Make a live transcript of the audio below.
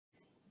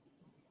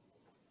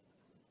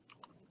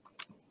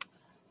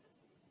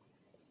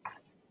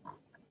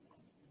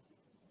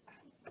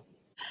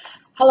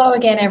Hello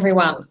again,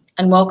 everyone,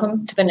 and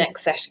welcome to the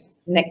next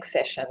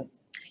session,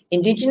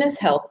 Indigenous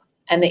Health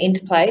and the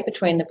Interplay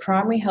between the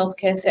Primary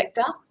Healthcare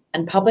Sector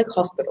and Public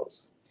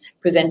Hospitals,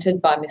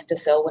 presented by Mr.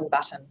 Selwyn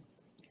Button.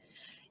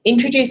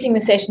 Introducing the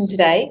session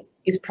today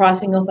is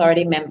Pricing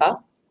Authority member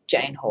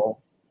Jane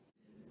Hall.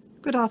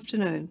 Good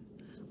afternoon.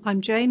 I'm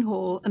Jane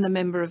Hall and a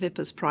member of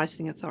IPA's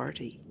Pricing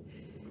Authority.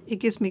 It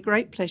gives me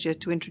great pleasure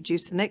to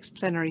introduce the next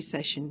plenary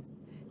session,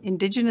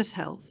 Indigenous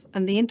Health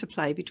and the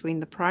Interplay between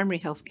the Primary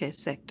Healthcare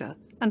Sector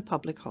and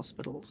Public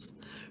Hospitals,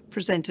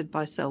 presented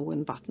by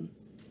Selwyn Button.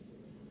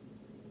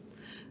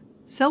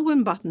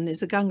 Selwyn Button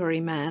is a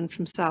Gungarri man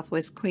from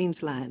southwest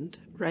Queensland,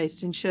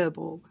 raised in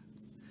Cherbourg.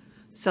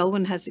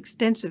 Selwyn has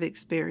extensive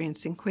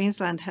experience in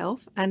Queensland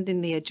Health and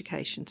in the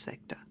education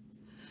sector.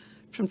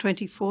 From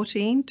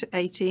 2014 to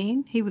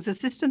 18, he was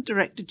Assistant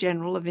Director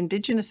General of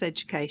Indigenous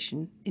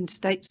Education in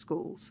state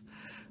schools,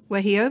 where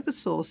he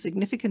oversaw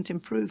significant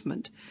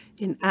improvement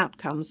in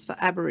outcomes for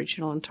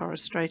Aboriginal and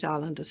Torres Strait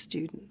Islander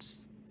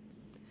students.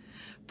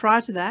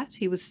 Prior to that,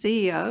 he was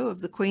CEO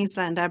of the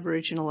Queensland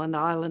Aboriginal and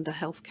Islander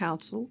Health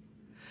Council,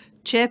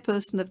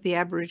 chairperson of the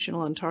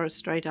Aboriginal and Torres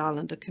Strait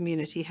Islander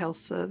Community Health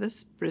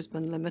Service,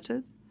 Brisbane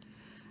Limited,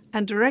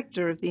 and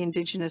director of the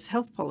Indigenous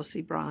Health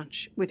Policy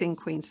Branch within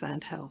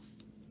Queensland Health.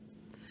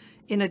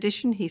 In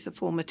addition, he's a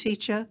former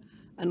teacher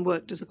and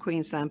worked as a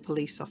Queensland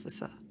police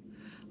officer.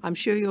 I'm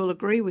sure you'll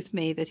agree with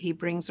me that he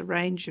brings a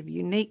range of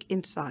unique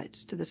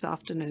insights to this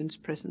afternoon's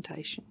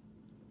presentation.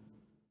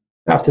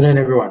 Good afternoon,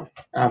 everyone,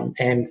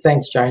 and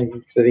thanks,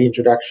 Jane, for the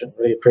introduction.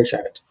 Really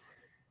appreciate it.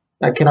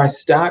 Now, can I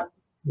start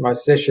my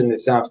session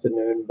this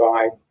afternoon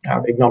by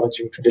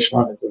acknowledging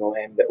traditional owners of the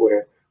land that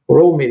we're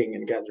all meeting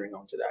and gathering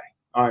on today.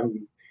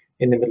 I'm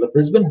in the middle of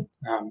Brisbane,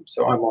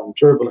 so I'm on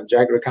Cherbourg and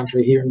Gungarri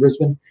country here in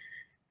Brisbane.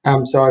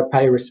 So I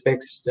pay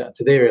respects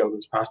to their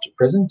elders, past and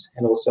present,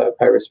 and also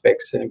pay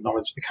respects and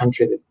acknowledge the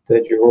country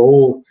that you're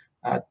all,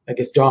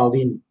 dialed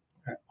in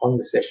on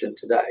the session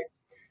today.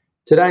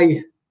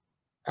 Today,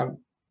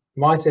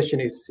 my session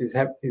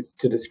is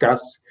to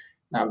discuss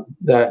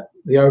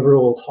the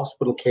overall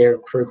hospital care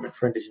improvement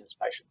for Indigenous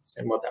patients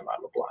and what that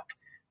might look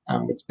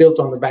like. It's built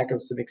on the back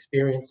of some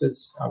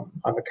experiences.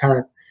 I'm a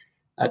current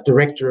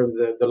director of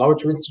the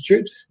Registrar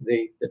Institute,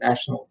 the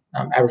National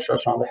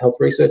Aboriginal Health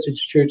Research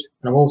Institute,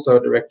 and I'm also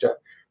a director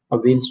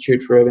of the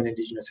Institute for Urban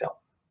Indigenous Health.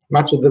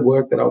 Much of the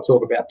work that I'll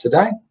talk about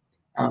today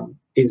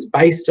is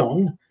based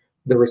on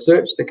the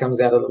research that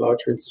comes out of the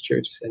Registrar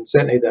Institute and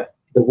certainly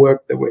the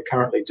work that we're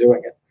currently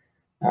doing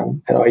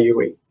at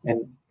IUE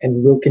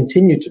and will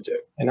continue to do.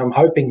 And I'm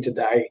hoping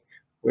today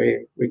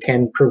we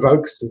can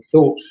provoke some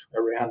thought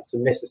around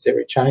some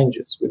necessary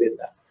changes within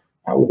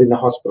the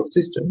hospital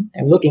system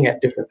and looking at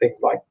different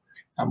things like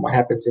what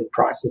happens in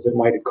prices and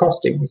weighted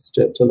costings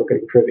to look at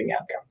improving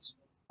outcomes.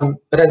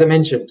 But as I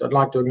mentioned, I'd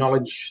like to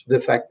acknowledge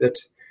the fact that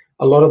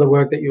a lot of the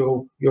work that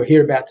you'll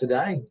hear about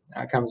today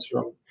comes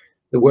from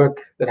the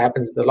work that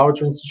happens at the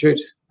Registrar Institute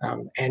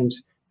and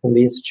from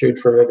the Institute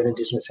for Urban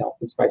Indigenous Health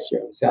that's based here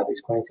in South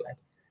East Queensland.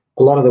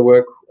 A lot of the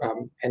work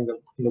and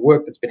the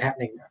work that's been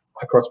happening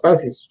across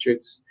both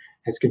institutes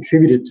has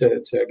contributed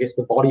to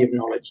the body of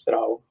knowledge that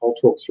I'll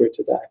talk through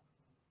today.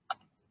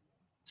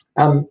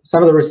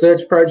 Some of the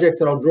research projects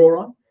that I'll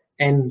draw on,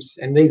 and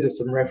these are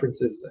some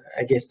references,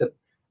 that I'm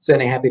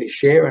certainly happy to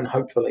share, and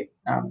hopefully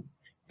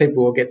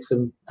people will get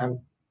some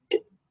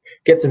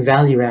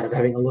value out of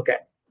having a look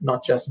at,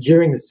 not just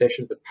during the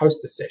session, but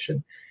post the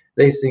session.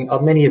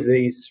 Many of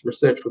these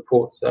research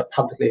reports are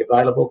publicly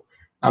available.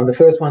 The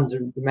first one's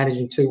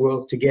Managing Two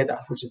Worlds Together,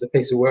 which is a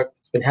piece of work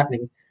that's been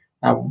happening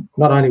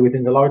not only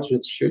within the Registrar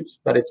Institute,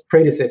 but its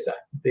predecessor,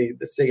 the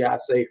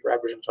CRC for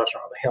Aboriginal and Torres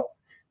Strait Islander Health.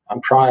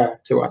 Prior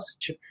to us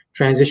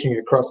transitioning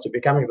across to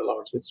becoming the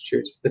Registrar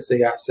Institute, the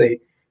CRC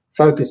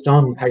focused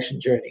on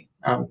patient journey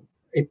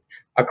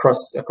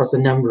across a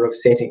number of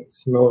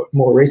settings.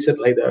 More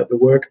recently, the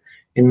work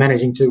in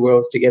Managing Two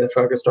Worlds Together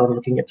focused on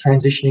looking at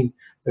transitioning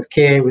of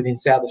care within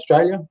South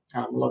Australia.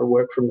 A lot of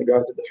work from the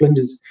guys at the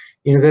Flinders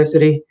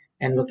University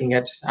and looking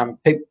at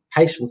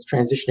patients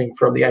transitioning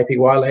from the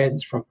APY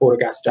lands, from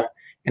Port Augusta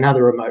and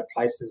other remote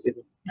places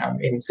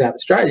in South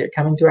Australia,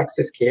 coming to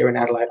access care in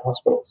Adelaide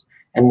hospitals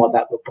and what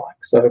that looked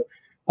like. So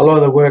a lot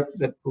of the work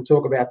that we'll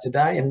talk about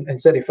today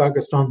and certainly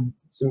focused on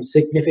some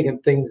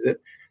significant things that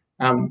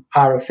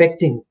are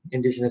affecting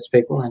Indigenous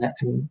people and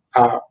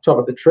are top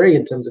of the tree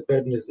in terms of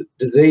burden of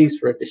disease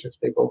for Indigenous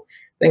people,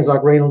 things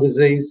like renal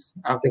disease,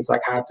 things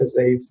like heart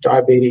disease,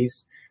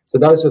 diabetes. So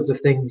those sorts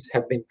of things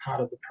have been part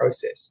of the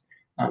process.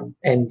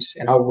 And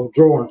I will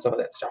draw on some of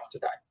that stuff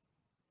today.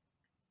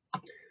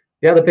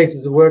 The other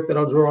pieces of work that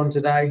I'll draw on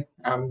today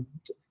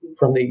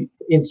from the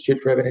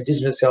Institute for Urban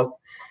Indigenous Health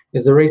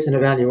is the recent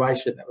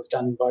evaluation that was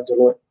done by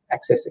Deloitte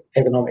Access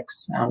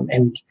Economics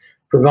and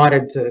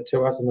provided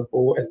to us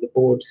as the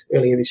board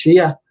earlier this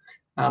year,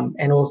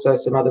 and also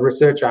some other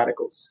research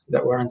articles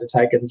that were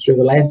undertaken through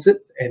the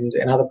Lancet and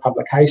other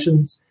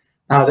publications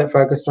that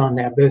focused on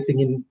our birthing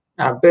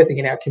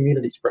in our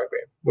communities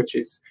program, which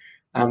is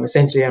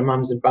essentially our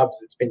mums and bubs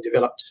that's been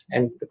developed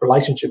and the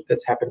relationship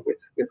that's happened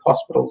with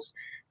hospitals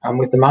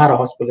with the Mater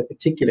Hospital in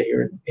particular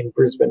here in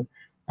Brisbane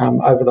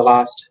over the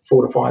last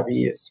 4 to 5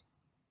 years.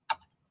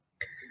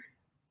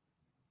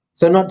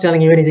 So not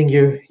telling you anything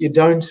you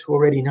don't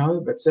already know,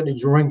 but certainly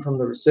drawing from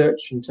the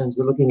research in terms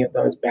of looking at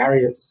those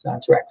barriers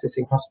to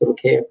accessing hospital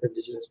care for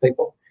Indigenous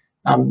people.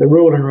 The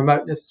rural and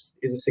remoteness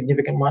is a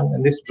significant one,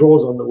 and this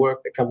draws on the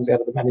work that comes out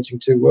of the Managing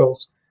Two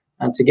Worlds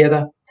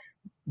together.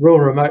 Rural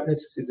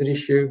remoteness is an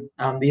issue.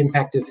 The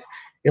impact of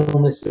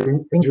illness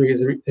or injury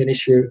is an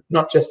issue,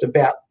 not just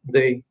about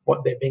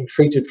what they're being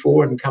treated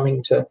for and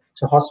coming to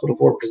hospital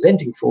for or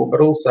presenting for,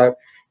 but also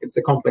it's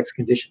the complex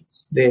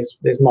conditions.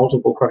 There's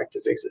multiple chronic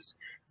diseases.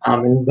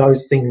 And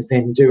those things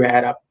then do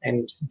add up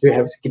and do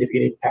have a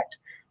significant impact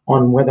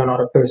on whether or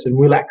not a person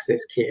will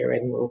access care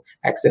and will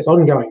access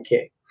ongoing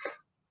care.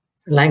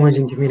 Language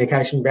and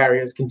communication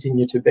barriers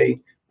continue to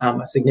be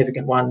a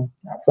significant one.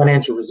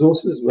 Financial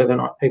resources, whether or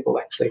not people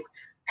actually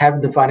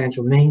have the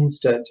financial means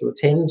to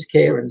attend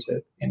care and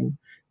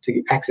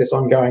to access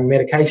ongoing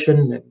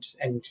medication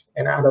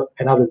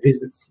and other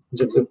visits in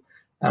terms of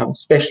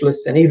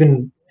specialists, and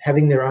even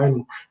having their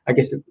own, I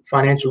guess,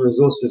 financial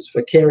resources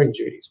for caring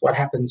duties. What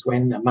happens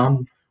when a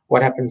mum,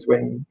 what happens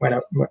when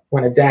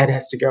a dad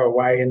has to go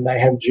away and they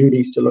have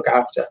duties to look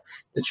after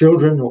the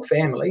children or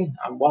family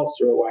whilst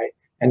they're away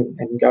and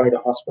going to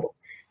hospital.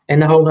 And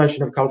the whole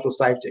notion of cultural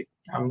safety,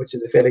 which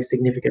is a fairly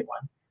significant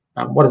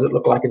one. What does it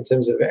look like in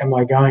terms of are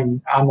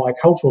my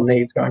cultural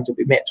needs going to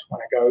be met when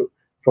I go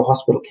for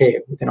hospital care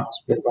within a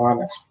hospital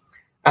environment?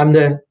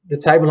 The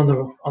table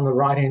on the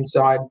right-hand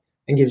side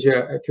and gives you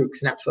a quick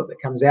snapshot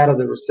that comes out of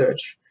the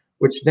research,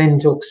 which then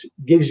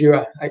gives you,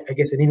 I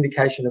guess, an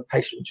indication of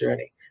patient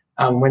journey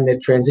when they're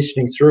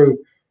transitioning through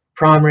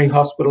primary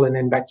hospital and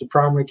then back to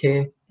primary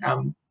care.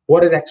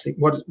 What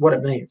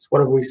it means, what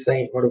have we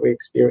seen, what have we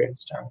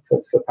experienced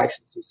for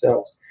patients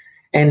themselves,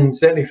 and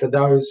certainly for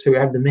those who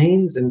have the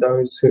means and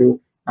those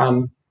who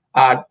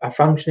are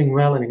functioning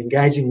well and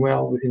engaging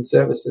well within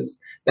services.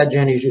 That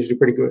journey is usually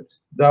pretty good.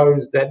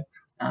 Those that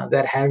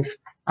have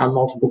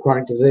multiple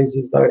chronic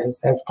diseases,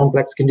 those have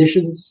complex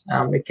conditions,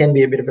 it can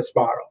be a bit of a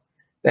spiral.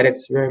 That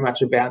it's very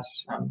much about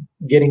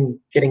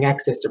getting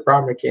access to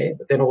primary care,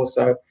 but then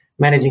also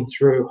managing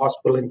through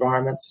hospital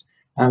environments,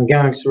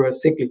 going through a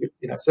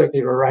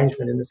circular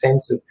arrangement in the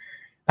sense of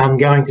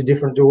going to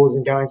different doors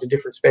and going to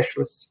different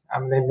specialists,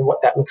 and then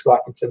what that looks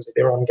like in terms of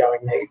their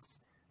ongoing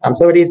needs.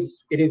 So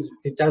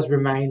it does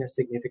remain a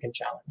significant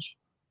challenge.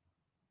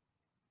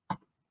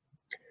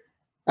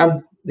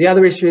 The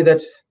other issue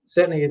that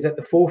certainly is at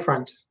the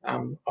forefront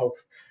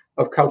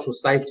of cultural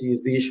safety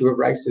is the issue of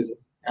racism.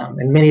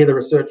 And many of the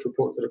research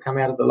reports that have come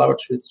out of the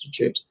Loitcher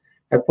Institute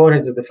have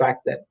pointed to the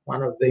fact that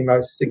one of the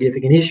most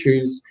significant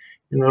issues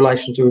in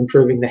relation to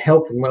improving the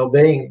health and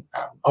well-being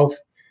of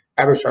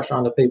Aboriginal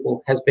Torres Strait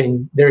people has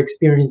been their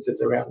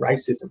experiences around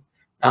racism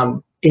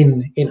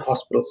in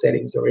hospital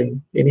settings or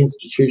in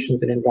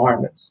institutions and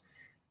environments.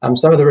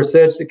 Some of the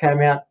research that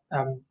came out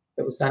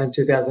that was done in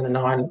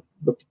 2009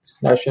 looked at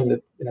this notion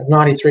that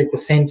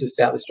 93% of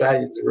South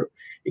Australians are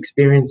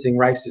experiencing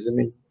racism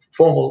in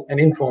formal and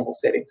informal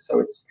settings. So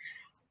it's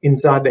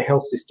inside the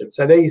health system.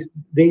 So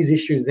these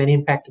issues then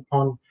impact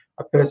upon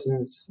a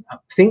person's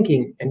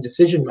thinking and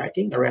decision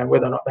making around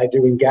whether or not they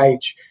do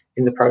engage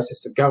in the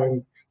process of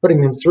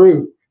putting them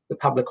through the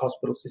public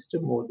hospital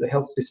system or the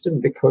health system,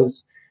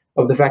 because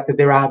of the fact that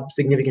there are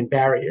significant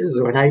barriers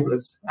or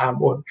enablers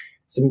or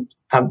some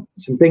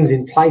things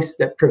in place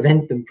that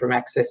prevent them from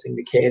accessing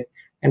the care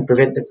and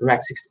prevent them from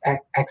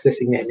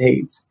accessing their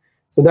needs.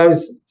 So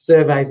those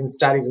surveys and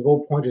studies have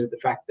all pointed to the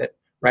fact that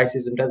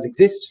racism does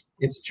exist,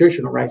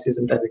 institutional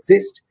racism does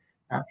exist.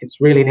 It's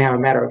really now a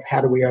matter of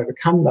how do we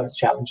overcome those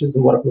challenges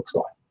and what it looks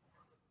like.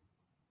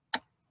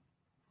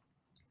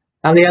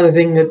 And the other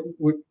thing that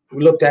we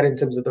looked at in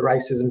terms of the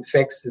racism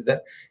effects is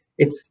that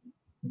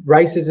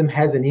racism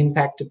has an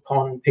impact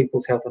upon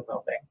people's health and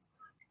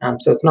well-being.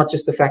 So it's not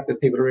just the fact that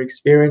people are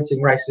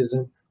experiencing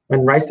racism.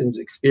 When racism is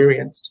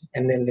experienced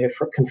and then they're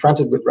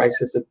confronted with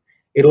racism,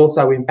 it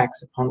also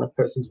impacts upon the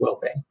person's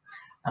well-being.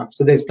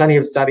 So there's plenty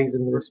of studies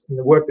in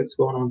the work that's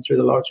gone on through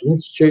the Loitcher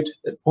Institute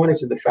that pointed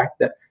to the fact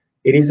that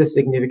it is a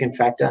significant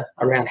factor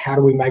around how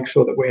do we make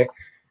sure that we're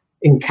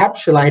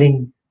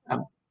encapsulating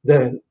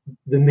the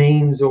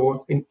means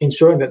or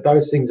ensuring that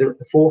those things are at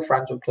the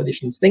forefront of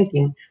clinicians'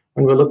 thinking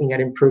when we're looking at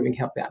improving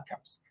health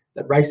outcomes.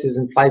 That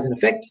racism plays an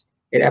effect.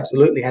 It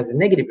absolutely has a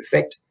negative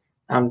effect.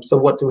 So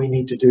what do we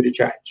need to do to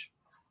change?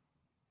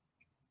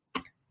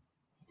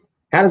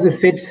 How does it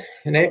fit?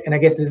 And I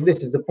guess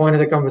this is the point of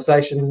the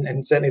conversation,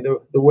 and certainly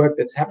the work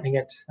that's happening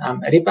at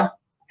IPA.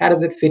 How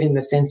does it fit in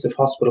the sense of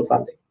hospital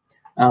funding?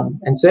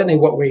 And certainly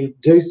what we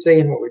do see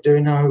and what we do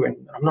know, and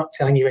I'm not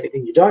telling you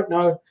anything you don't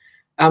know,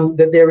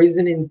 that there is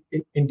an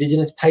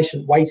Indigenous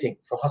patient waiting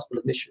for hospital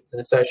admissions and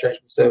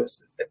association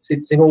services that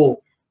sits in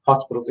all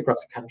hospitals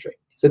across the country.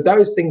 So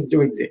those things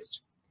do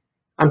exist.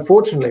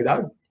 Unfortunately,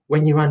 though,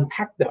 when you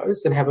unpack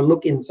those and have a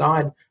look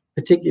inside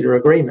particular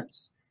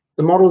agreements,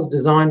 the model is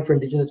designed for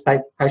Indigenous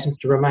patients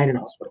to remain in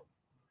hospital,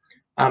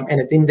 and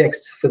it's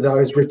indexed for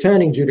those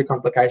returning due to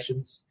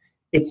complications.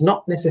 It's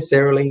not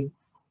necessarily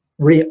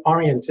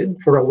reoriented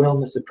for a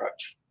wellness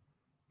approach.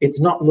 It's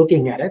not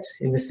looking at it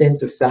in the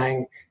sense of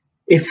saying,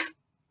 if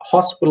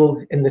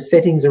hospital and the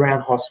settings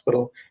around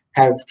hospital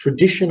have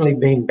traditionally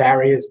been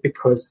barriers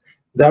because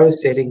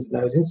those settings,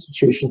 those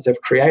institutions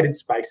have created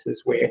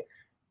spaces where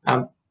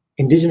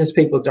Indigenous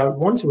people don't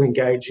want to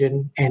engage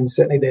in, and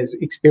certainly there's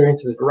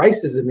experiences of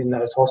racism in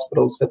those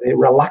hospitals that they're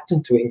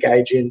reluctant to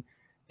engage in,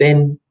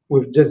 then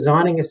we're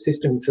designing a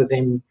system for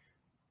them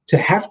to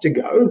have to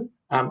go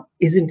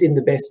isn't in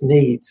the best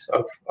needs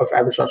of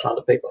Aboriginal and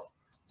Torres Strait people.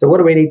 So what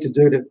do we need to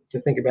do to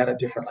think about it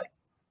differently?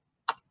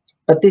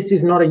 But this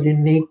is not a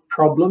unique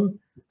problem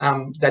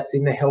that's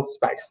in the health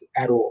space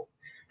at all.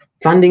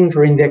 Funding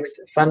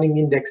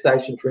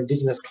indexation for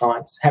Indigenous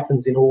clients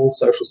happens in all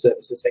social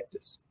services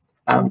sectors.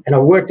 And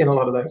I've worked in a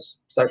lot of those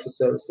social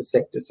services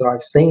sectors, so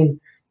I've seen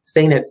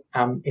it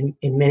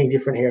in many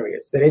different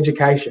areas. That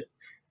education,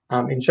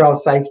 in child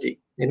safety,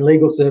 in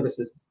legal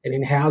services, and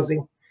in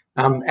housing,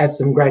 as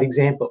some great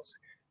examples.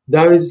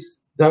 Those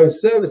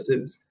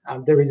services,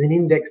 there is an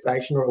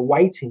indexation or a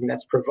weighting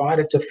that's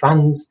provided to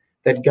funds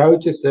that go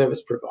to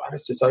service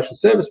providers, to social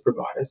service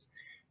providers,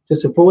 to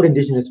support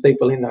Indigenous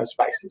people in those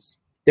spaces.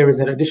 There is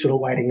an additional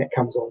weighting that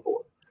comes on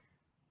board.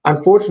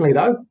 Unfortunately,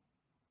 though,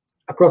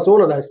 across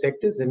all of those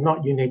sectors, and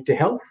not unique to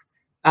health,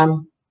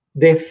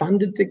 they're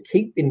funded to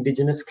keep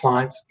Indigenous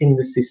clients in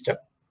the system.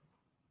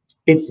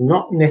 It's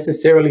not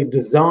necessarily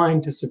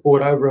designed to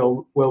support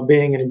overall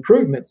wellbeing and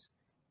improvements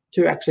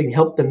to actually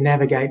help them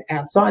navigate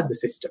outside the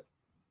system,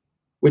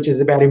 which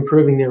is about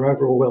improving their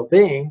overall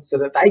wellbeing so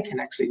that they can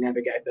actually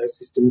navigate those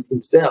systems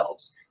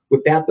themselves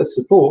without the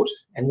support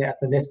and without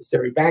the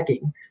necessary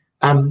backing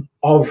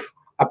of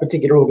a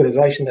particular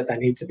organisation that they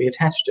need to be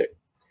attached to.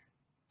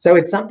 So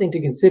it's something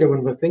to consider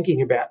when we're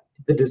thinking about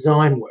the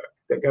design work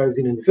that goes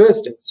in the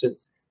first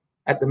instance.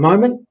 At the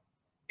moment,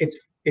 it's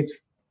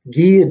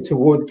geared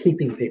towards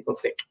keeping people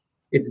sick.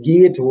 It's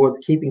geared towards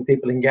keeping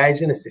people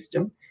engaged in a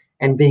system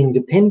and being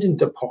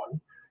dependent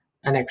upon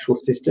an actual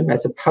system,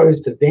 as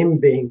opposed to them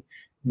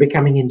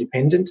becoming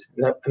independent,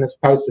 and as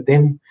opposed to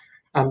them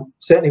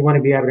certainly want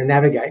to be able to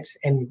navigate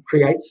and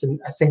create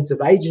a sense of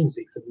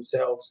agency for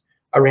themselves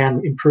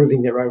around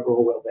improving their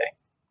overall wellbeing.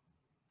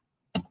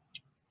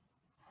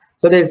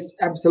 So there's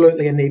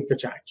absolutely a need for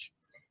change.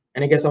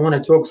 And I guess I want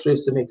to talk through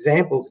some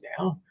examples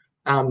now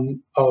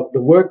of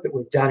the work that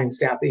we've done in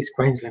South East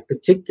Queensland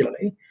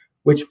particularly,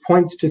 which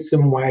points to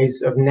some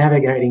ways of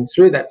navigating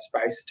through that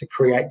space to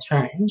create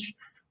change,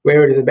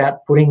 where it is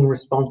about putting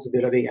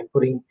responsibility and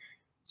putting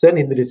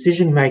certainly the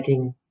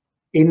decision-making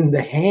in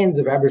the hands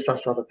of Aboriginal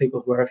and Torres Strait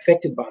people who are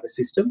affected by the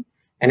system,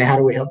 and how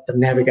do we help them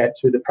navigate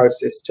through the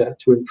process to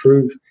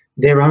improve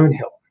their own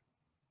health.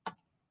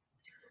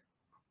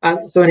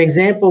 So an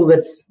example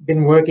that's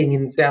been working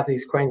in South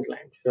East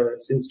Queensland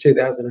since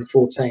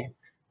 2014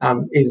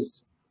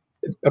 is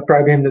a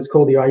program that's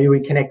called the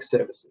IUE Connect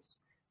services.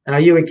 And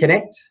IUE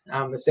Connect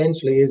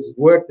essentially is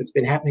work that's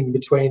been happening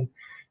between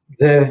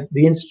the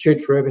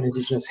Institute for Urban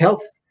Indigenous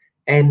Health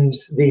and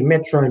the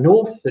Metro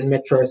North and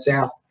Metro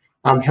South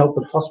health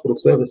and hospital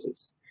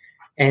services,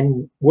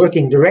 and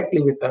working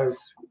directly with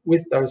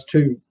those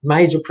two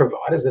major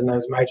providers and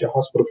those major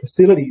hospital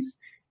facilities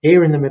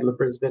here in the middle of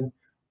Brisbane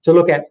to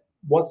look at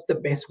what's the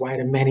best way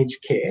to manage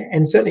care,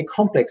 and certainly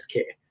complex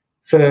care,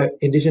 for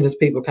Indigenous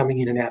people coming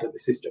in and out of the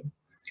system.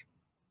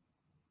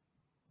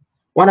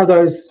 One of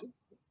those,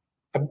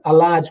 a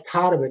large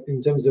part of it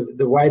in terms of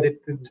the way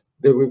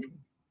that we've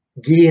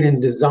geared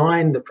and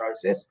designed the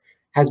process,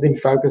 has been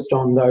focused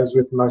on those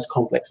with the most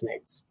complex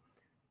needs.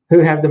 Who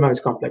have the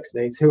most complex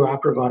needs? Who are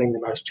providing the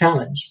most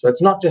challenge? So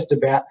it's not just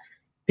about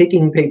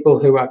picking people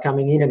who are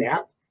coming in and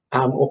out,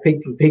 or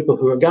picking people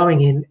who are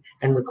going in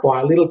and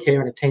require little care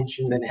and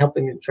attention, and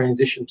helping them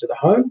transition to the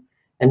home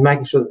and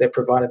making sure that they're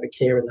provided the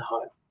care in the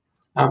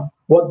home.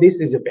 What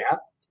this is about,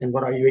 and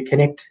what IUE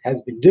Connect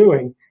has been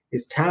doing,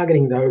 is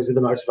targeting those who are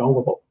the most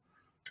vulnerable.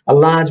 A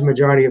large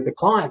majority of the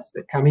clients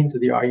that come into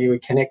the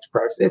IUE Connect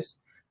process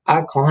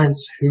are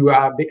clients who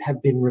have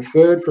been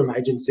referred from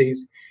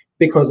agencies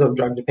because of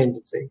drug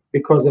dependency,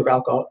 because of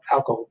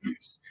alcohol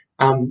abuse,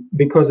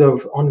 because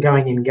of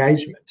ongoing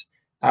engagement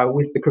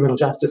with the criminal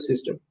justice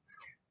system.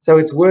 So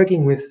it's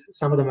working with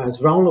some of the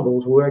most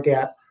vulnerable to work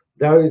out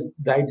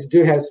they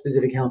do have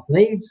specific health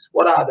needs.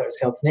 What are those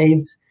health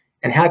needs,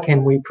 and how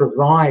can we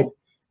provide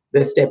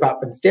the step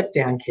up and step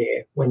down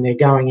care when they're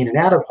going in and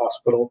out of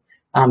hospital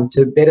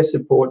to better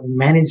support and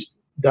manage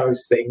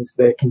those things,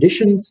 their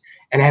conditions,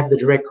 and have the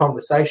direct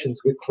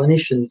conversations with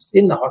clinicians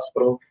in the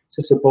hospital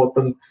to support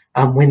them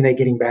when they're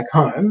getting back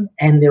home,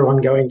 and their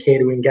ongoing care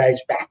to engage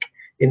back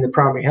in the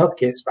primary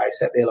healthcare space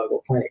at their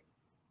local clinic.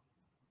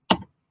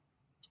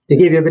 To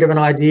give you a bit of an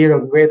idea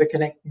of where the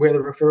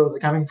referrals are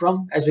coming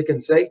from, as you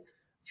can see,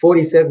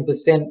 47%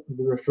 of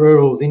the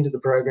referrals into the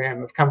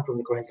program have come from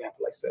the Queensland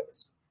Police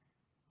Service.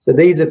 So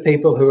these are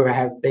people who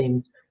have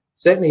been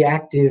certainly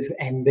active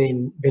and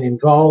been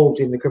involved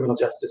in the criminal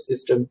justice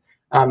system,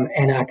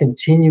 and are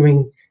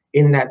continuing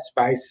in that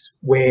space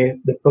where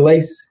the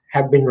police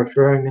have been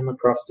referring them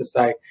across to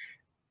say,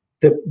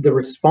 the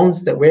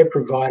response that we're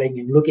providing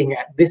in looking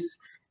at this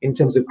in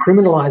terms of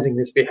criminalising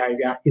this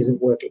behaviour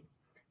isn't working.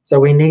 So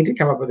we need to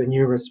come up with a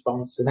new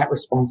response, and that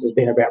response has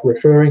been about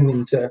referring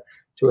them to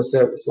a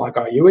service like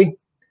IUI,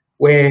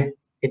 where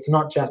it's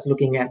not just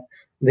looking at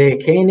their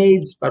care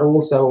needs, but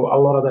also a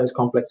lot of those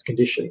complex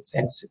conditions,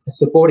 and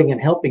supporting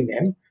and helping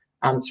them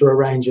through a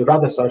range of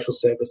other social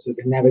services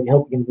and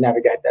helping them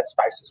navigate that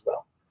space as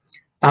well.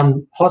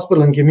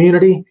 Hospital and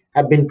community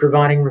have been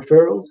providing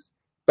referrals,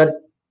 but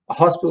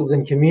hospitals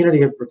and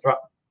community have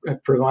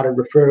provided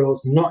referrals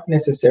not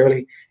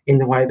necessarily in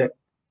the way that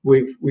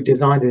we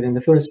designed it in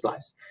the first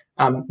place.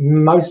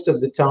 Most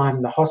of the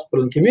time, the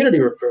hospital and community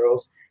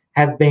referrals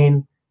have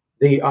been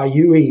the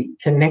IUI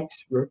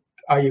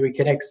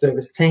Connect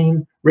service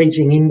team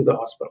reaching into the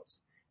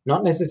hospitals,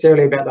 not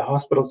necessarily about the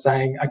hospital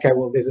saying, okay,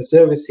 well, there's a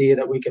service here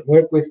that we can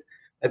work with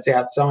that's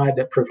outside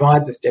that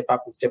provides a step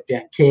up and step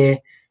down care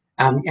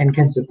and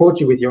can support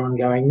you with your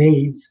ongoing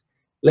needs.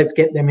 Let's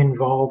get them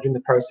involved in the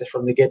process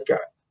from the get-go.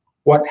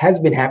 What has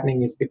been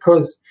happening is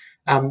because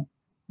a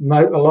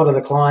lot of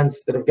the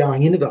clients that are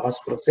going into the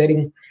hospital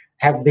setting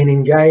have been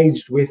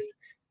engaged with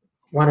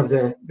one of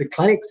the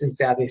clinics in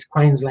Southeast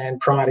Queensland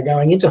prior to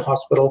going into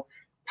hospital,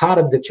 part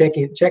of the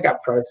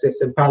checkup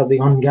process and part of the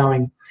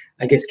ongoing,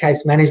 I guess,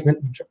 case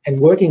management and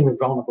working with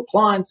vulnerable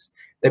clients.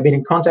 They've been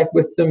in contact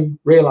with them,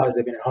 realised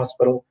they've been in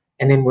hospital,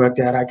 and then worked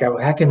out, okay,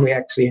 well, how can we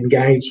actually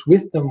engage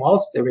with them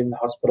whilst they're in the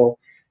hospital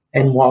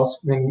and whilst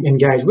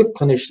engage with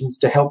clinicians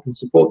to help and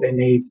support their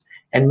needs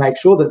and make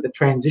sure that the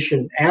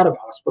transition out of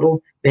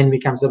hospital then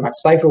becomes a much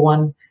safer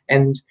one,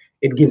 and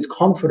it gives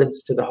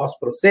confidence to the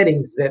hospital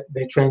settings that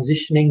they're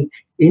transitioning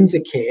into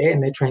care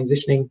and they're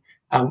transitioning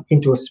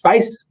into a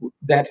space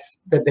that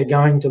they're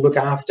going to look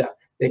after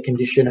their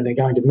condition and they're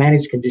going to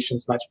manage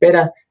conditions much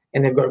better,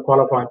 and they've got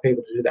qualified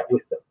people to do that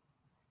with them.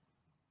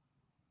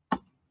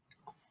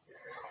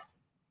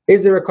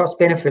 Is there a cost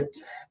benefit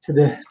to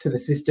the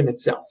system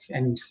itself?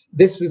 And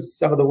this was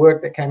some of the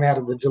work that came out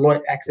of the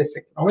Deloitte Access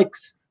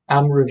Economics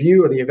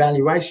review or the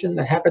evaluation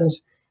that happened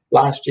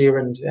last year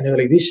and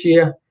early this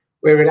year,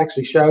 where it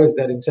actually shows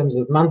that in terms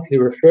of monthly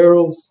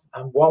referrals,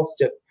 whilst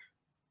there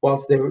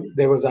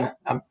was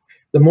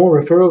the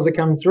more referrals that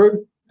come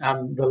through,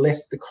 the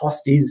less the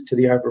cost is to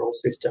the overall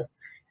system.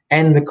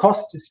 And the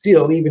cost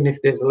still, even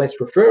if there's less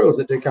referrals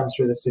that do come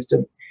through the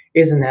system,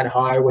 isn't that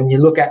high when you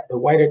look at the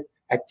weighted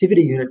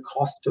activity unit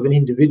cost of an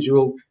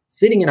individual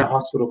sitting in a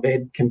hospital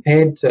bed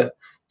compared to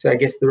I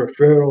guess, the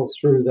referral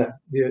through the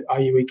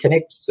IUI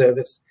Connect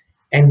service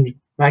and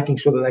making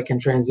sure that they can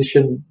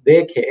transition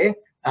their care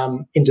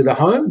into the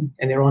home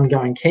and their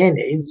ongoing care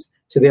needs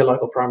to their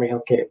local primary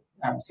healthcare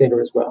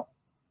centre as well.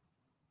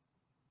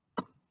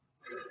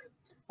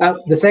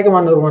 The second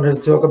one that I wanted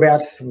to talk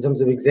about in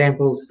terms of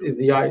examples is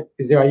the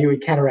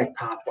IUI cataract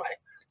pathway.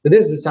 So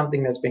this is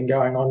something that's been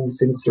going on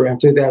since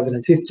around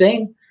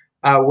 2015,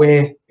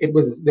 where there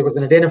was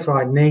an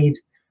identified need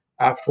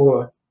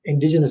for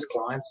Indigenous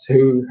clients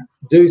who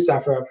do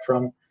suffer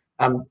from,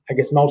 I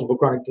guess, multiple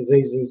chronic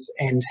diseases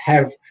and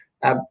have,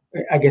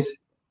 I guess,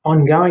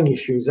 ongoing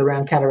issues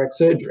around cataract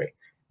surgery.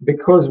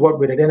 Because what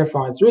we'd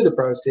identified through the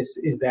process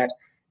is that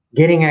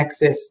getting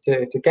access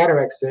to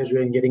cataract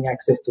surgery and getting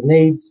access to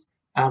needs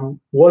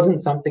wasn't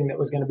something that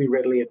was going to be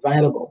readily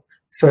available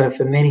for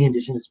many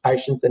Indigenous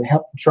patients, and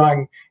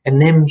trying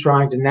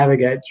to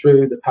navigate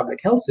through the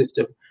public health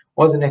system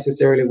wasn't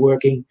necessarily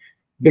working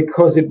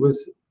because it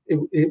was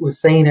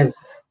seen as,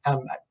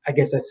 I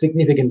guess, a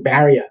significant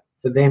barrier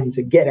for them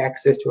to get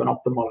access to an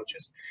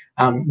ophthalmologist.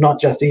 Not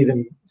just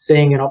even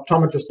seeing an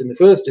optometrist in the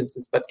first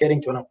instance, but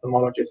getting to an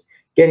ophthalmologist,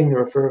 getting the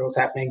referrals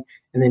happening,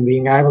 and then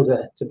being able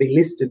to be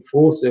listed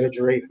for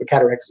surgery, for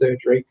cataract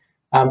surgery,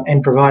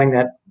 and providing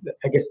that,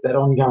 I guess, that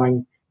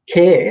ongoing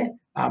care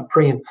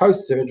pre and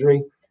post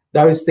surgery.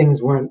 Those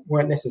things weren't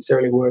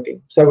necessarily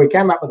working. So we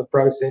came up with a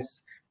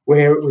process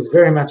where it was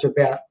very much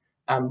about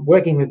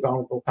working with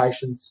vulnerable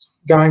patients,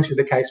 going through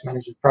the case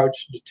management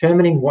approach,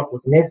 determining what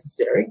was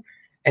necessary,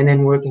 and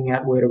then working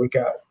out where do we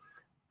go.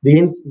 The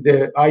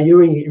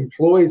IUI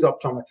employs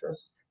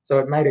optometrists, so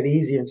it made it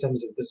easy in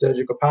terms of the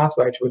surgical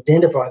pathway to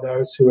identify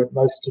those who are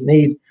most in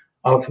need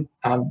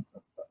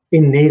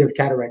of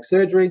cataract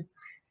surgery,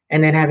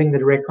 and then having the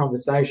direct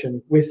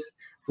conversation with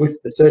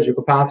the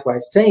surgical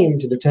pathways team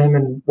to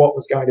determine what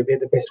was going to be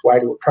the best way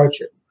to approach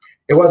it.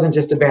 It wasn't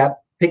just about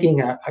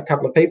picking a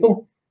couple of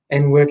people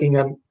and working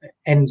out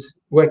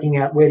where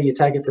do you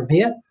take it from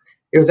here.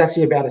 It was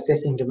actually about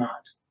assessing demand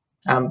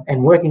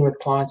and working with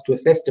clients to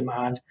assess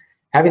demand,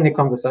 having the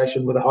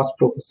conversation with a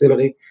hospital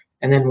facility,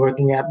 and then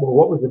working out, well,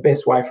 what was the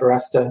best way for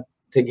us to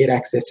get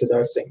access to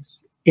those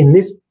things. In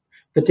this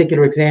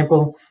particular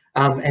example,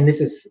 and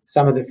this is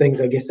some of the things,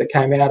 I guess, that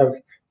came out of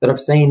that I've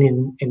seen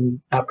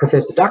in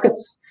Professor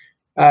Duckett's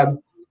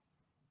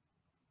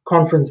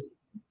conference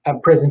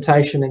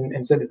presentation,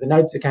 and sort of the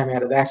notes that came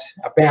out of that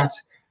about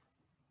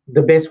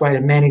the best way to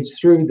manage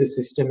through the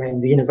system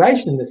and the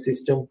innovation in the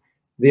system.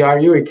 The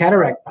IUI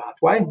cataract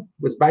pathway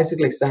was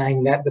basically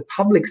saying that the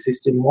public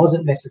system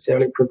wasn't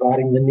necessarily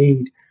providing the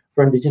need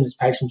for Indigenous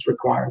patients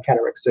requiring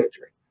cataract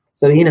surgery.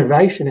 So the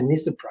innovation in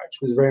this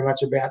approach was very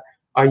much about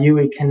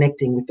IUE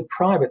connecting with the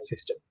private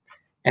system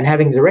and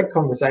having direct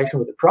conversation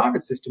with the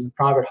private system, and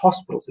private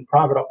hospitals and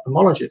private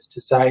ophthalmologists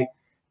to say,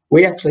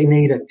 we actually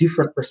need a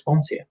different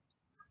response here.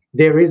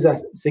 There is a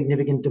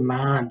significant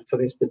demand for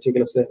this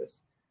particular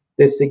service.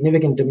 There's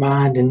significant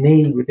demand and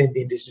need within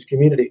the Indigenous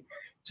community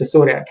to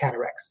sort out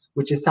cataracts,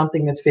 which is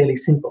something that's fairly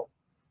simple.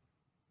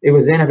 It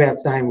was then about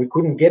saying we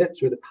couldn't get it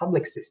through the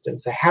public system,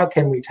 so how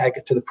can we take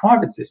it to the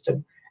private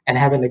system and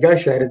have a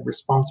negotiated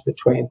response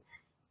between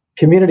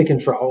community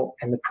control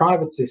and the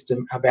private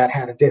system about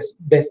how to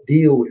best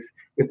deal with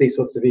these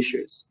sorts of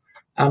issues.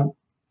 And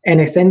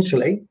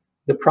essentially,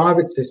 the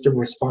private system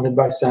responded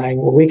by saying,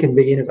 well, we can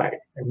be innovative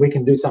and we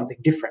can do something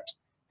different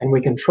and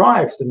we can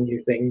try some new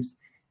things.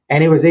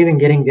 And it was even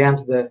getting down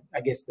to the,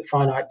 I guess, the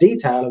finite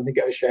detail of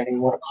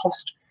negotiating what a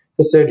cost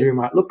for surgery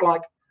might look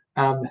like,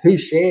 who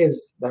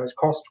shares those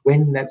costs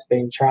when that's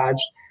being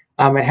charged,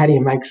 and how do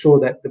you make sure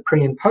that the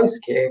pre and post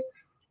care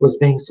was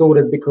being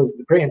sorted, because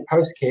the pre and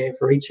post care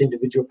for each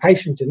individual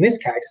patient in this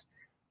case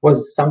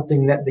was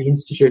something that the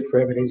Institute for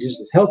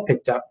Indigenous Health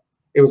picked up.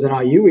 It was an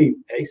IUE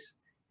piece,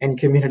 and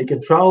community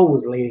control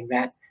was leading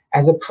that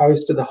as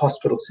opposed to the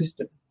hospital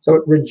system. So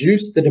it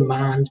reduced the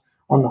demand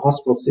on the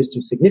hospital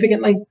system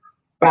significantly,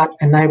 but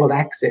enabled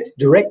access,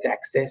 direct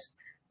access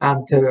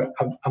to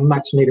a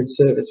much needed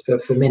service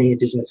for many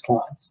Indigenous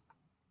clients.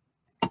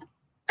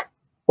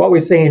 What we're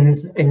seeing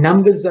in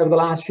numbers over the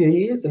last few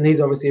years, and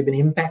these obviously have been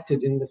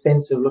impacted in the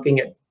sense of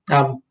looking at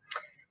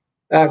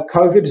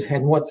COVID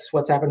and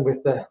what's happened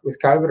with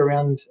COVID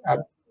around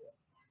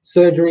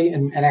surgery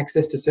and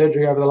access to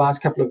surgery over the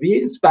last couple of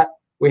years, but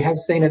we have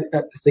seen a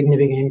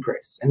significant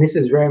increase. And this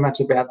is very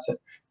much about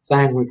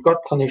saying we've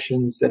got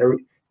clinicians that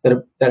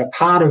are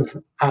part of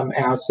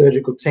our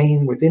surgical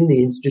team within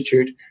the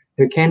Institute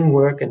who can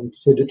work and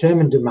to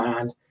determine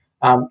demand,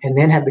 and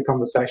then have the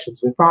conversations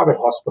with private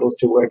hospitals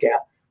to work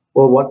out,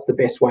 well, what's the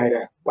best way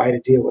to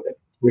deal with it.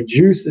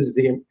 Reduces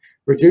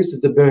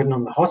the burden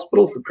on the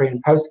hospital for pre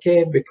and post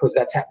care, because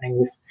that's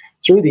happening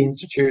through the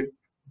Institute,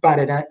 but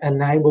it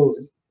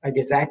enables, I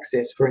guess,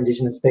 access for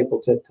Indigenous people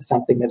to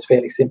something that's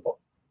fairly simple.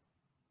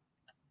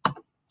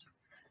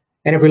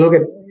 And if we look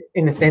at,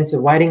 in the sense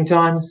of waiting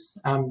times,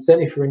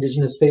 certainly for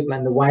Indigenous people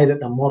and the way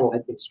that the model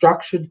had been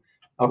structured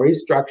or is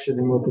structured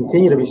and will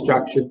continue to be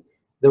structured,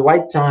 the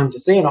wait time to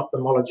see an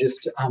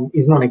ophthalmologist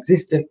is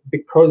non-existent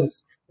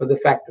because of the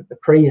fact that the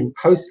pre and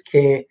post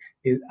care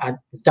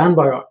is done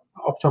by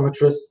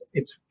optometrists.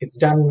 It's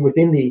done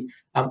within the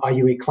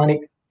IUE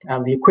clinic.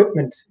 The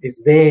equipment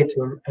is there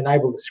to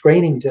enable the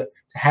screening to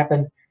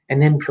happen,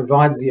 and then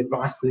provides the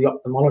advice to the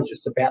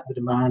ophthalmologist about the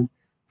demand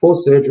for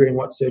surgery and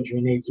what surgery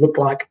needs look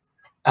like.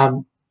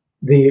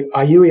 The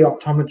IUE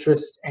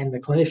optometrist and the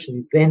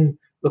clinicians then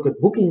look at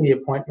booking the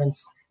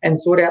appointments and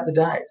sort out the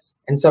days.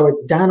 And so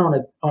it's done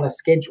on a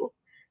schedule,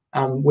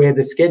 where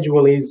the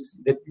schedule is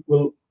that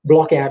we'll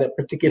block out a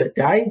particular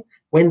day.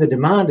 When the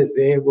demand is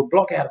there, we'll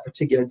block out a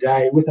particular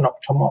day with an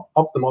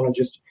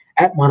ophthalmologist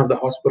at one of the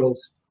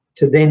hospitals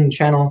to then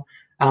channel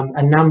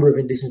a number of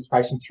Indigenous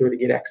patients through to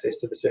get access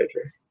to the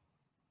surgery.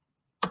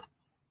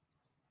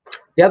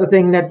 The other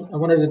thing that I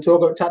wanted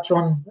to touch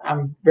on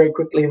very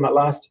quickly in my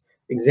last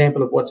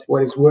example of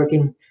what is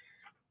working,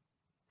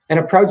 an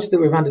approach that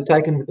we've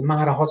undertaken with the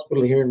Mater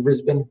Hospital here in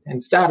Brisbane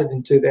and started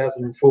in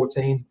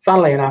 2014.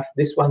 Funnily enough,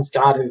 this one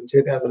started in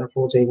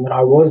 2014 when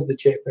I was the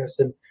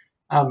chairperson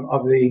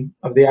of the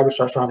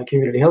Aboriginal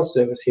Community Health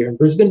Service here in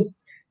Brisbane,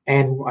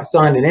 and I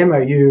signed an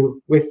MOU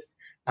with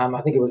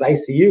I think it was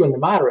ACU and the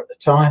Mater at the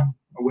time,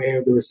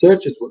 where the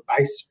researchers were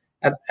based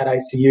at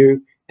ACU,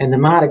 and the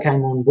Mater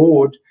came on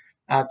board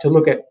to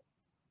look at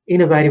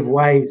innovative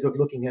ways of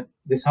looking at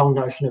this whole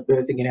notion of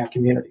birthing in our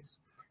communities.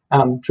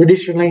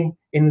 Traditionally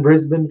in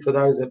Brisbane, for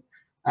those that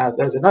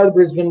know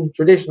Brisbane,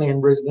 traditionally in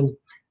Brisbane,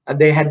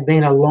 there had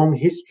been a long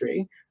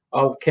history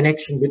of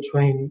connection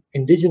between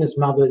Indigenous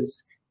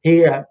mothers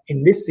here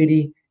in this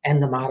city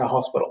and the Mater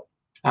Hospital.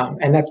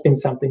 And that's been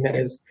something that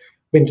has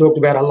been talked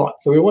about a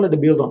lot. So we wanted to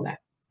build on that.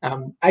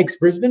 AIHC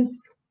Brisbane,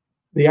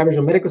 the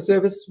Aboriginal Medical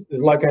Service,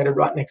 is located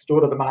right next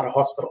door to the Mater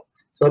Hospital.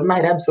 So it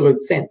made absolute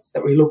sense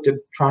that we looked at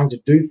trying to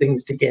do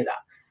things together.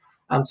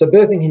 So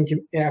birthing in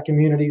our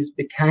communities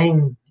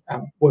became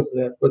was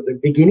the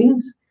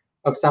beginnings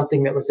of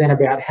something that was then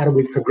about how do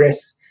we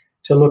progress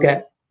to look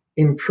at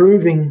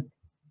improving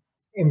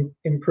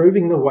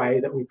the way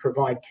that we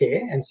provide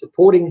care and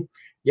supporting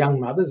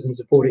young mothers and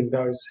supporting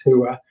those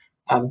who are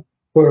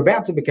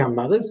about to become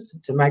mothers,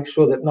 to make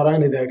sure that not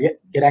only they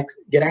get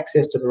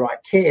access to the right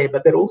care,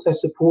 but they're also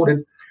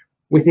supported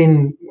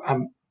within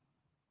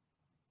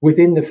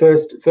the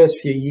first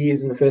few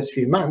years and the first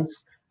few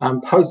months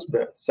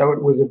post-birth. So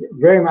it was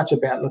very much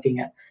about looking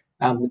at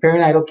the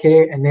perinatal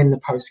care and then the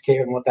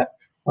post-care and what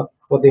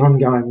the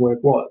ongoing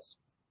work was.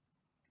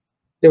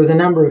 There was a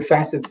number of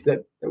facets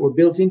that were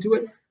built into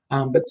it,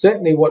 but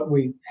certainly what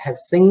we have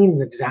seen,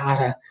 the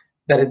data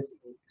that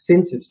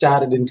since it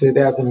started in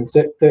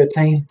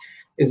 2013,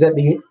 is that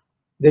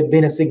there'd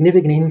been a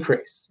significant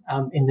increase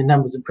in the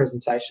numbers of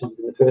presentations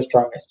in the first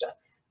trimester.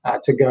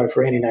 to go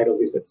for antenatal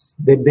visits.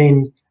 There'd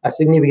been a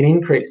significant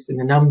increase in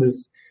the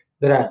numbers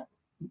that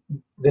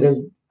are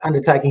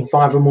undertaking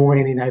 5 or more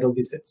antenatal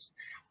visits.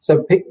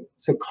 So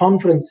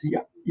confidence,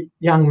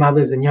 young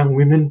mothers and young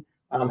women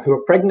who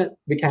are pregnant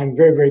became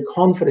very, very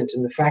confident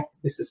in the fact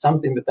that this is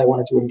something that they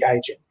wanted to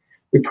engage in.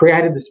 We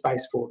created the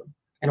space for them.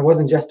 And it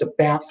wasn't just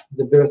about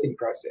the birthing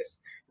process.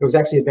 It was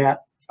actually about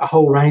a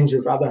whole range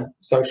of other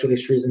social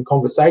issues and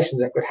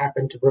conversations that could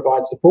happen to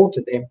provide support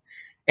to them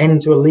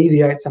and to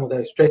alleviate some of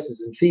those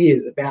stresses and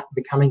fears about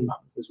becoming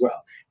mums as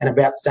well and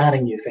about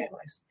starting new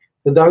families.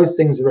 So those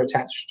things are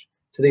attached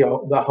to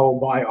the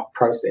whole BIOC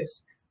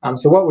process.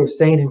 So what we've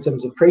seen in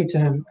terms of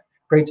preterm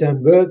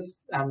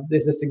births,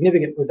 there's a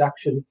significant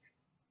reduction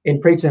in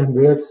preterm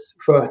births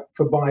for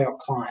BIOC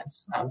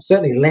clients,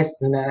 certainly less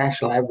than the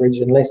national average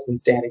and less than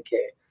standard care.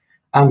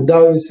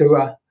 Those who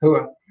are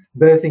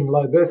birthing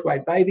low birth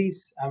weight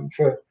babies,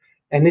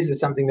 and this is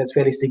something that's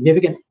fairly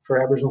significant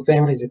for Aboriginal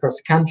families across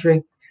the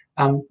country,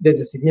 there's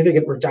a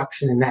significant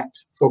reduction in that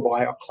for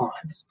BIOC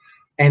clients.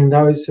 And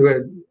those who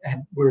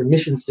were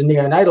admissions to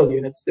neonatal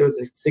units, there was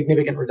a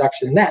significant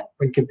reduction in that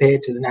when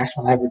compared to the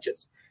national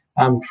averages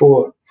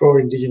for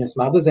Indigenous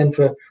mothers and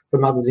for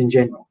mothers in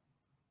general.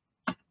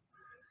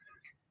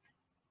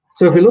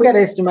 So if we look at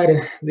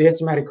the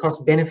estimated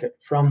cost benefit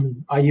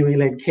from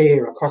IUE-led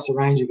care across a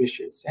range of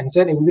issues, and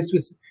certainly this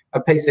was a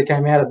piece that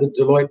came out of the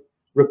Deloitte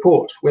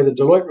report, where the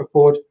Deloitte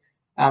report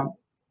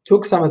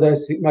took some of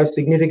those most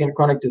significant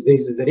chronic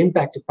diseases that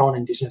impact upon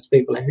Indigenous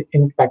people and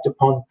impact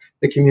upon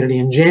the community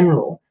in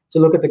general to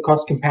look at the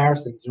cost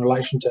comparisons in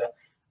relation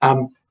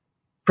to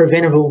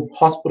preventable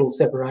hospital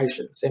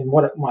separations and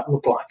what it might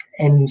look like.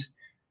 And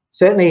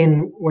certainly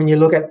when you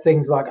look at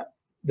things like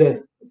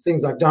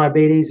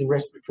diabetes and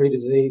respiratory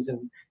disease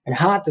and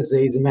heart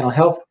disease and mental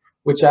health,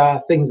 which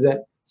are things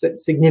that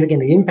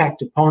significantly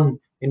impact upon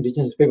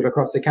Indigenous people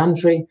across the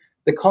country,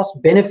 the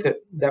cost benefit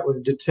that was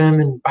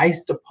determined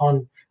based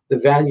upon the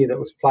value that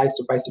was placed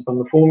or based upon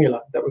the formula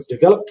that was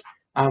developed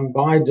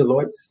by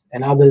Deloitte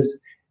and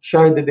others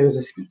showed that there was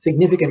a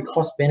significant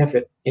cost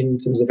benefit in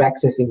terms of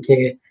accessing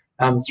care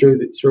through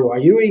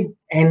IUE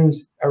and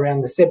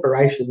around the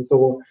separations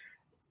or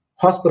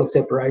hospital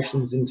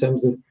separations in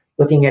terms of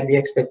looking at the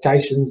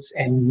expectations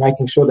and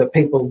making sure that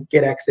people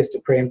get access to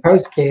pre and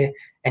post care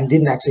and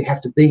didn't actually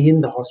have to be in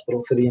the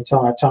hospital for the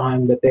entire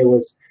time, that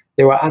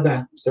there were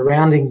other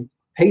surrounding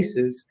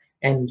pieces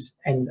and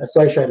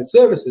associated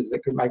services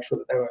that could make sure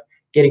that they were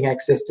getting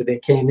access to their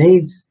care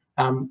needs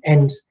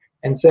and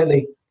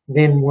certainly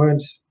then were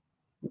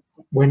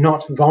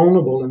not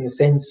vulnerable in the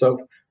sense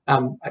of,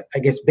 I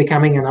guess,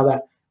 becoming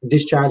another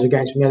discharge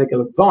against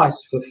medical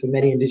advice for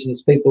many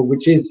Indigenous people,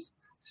 which is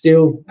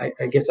still,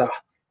 I guess, a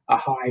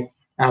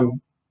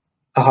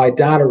high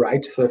data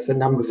rate for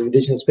numbers of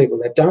Indigenous people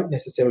that don't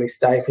necessarily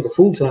stay for the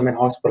full term in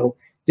hospital.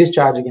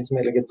 Discharge against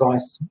medical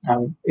advice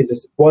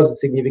was a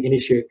significant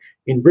issue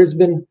in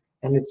Brisbane,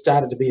 and it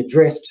started to be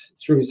addressed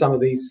through some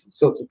of these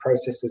sorts of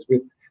processes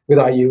with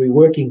IUE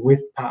working with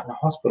partner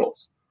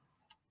hospitals.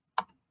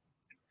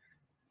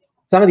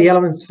 Some of the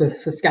elements for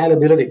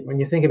scalability, when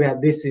you think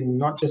about this in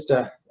not just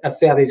a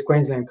Southeast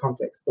Queensland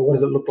context, but what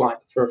does it look like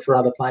for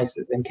other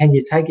places, and can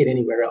you take it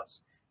anywhere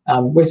else?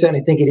 We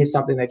certainly think it is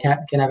something that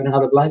can happen in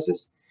other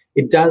places.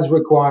 It does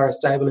require a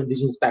stable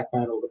Indigenous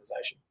backbone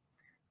organisation.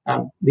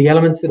 The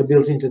elements that are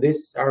built into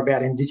this are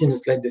about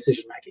Indigenous-led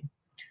decision-making.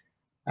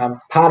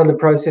 Part of the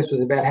process was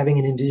about having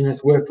an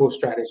Indigenous workforce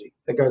strategy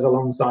that goes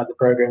alongside the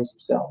programs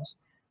themselves.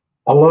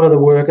 A lot of the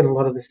work and a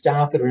lot of the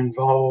staff that are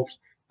involved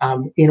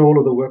in all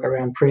of the work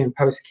around pre and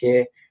post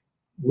care,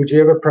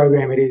 whichever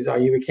program it is,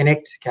 IUE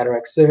Connect,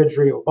 cataract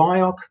surgery or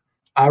BIOC,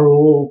 are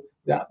all,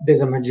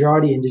 there's a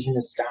majority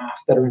Indigenous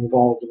staff that are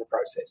involved in the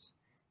process.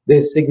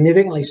 There's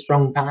significantly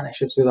strong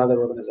partnerships with other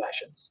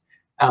organisations.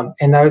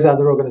 And those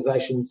other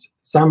organisations,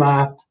 some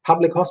are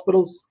public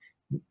hospitals,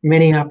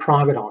 many are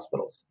private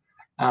hospitals.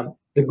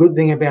 The good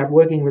thing about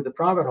working with the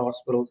private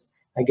hospitals,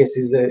 I guess,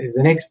 is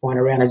the next point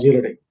around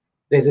agility.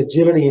 There's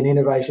agility and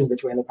innovation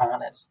between the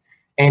partners.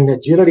 And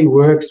agility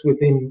works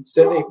within,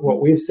 certainly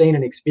what we've seen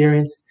and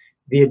experienced,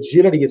 the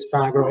agility is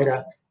far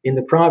greater in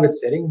the private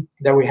setting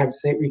than we have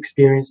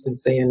experienced and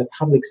seen in the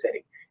public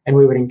setting. And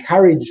we would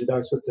encourage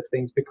those sorts of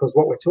things because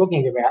what we're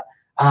talking about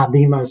are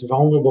the most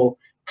vulnerable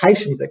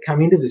patients that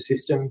come into the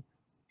system,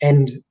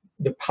 and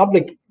the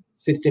public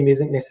system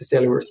isn't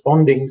necessarily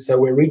responding, so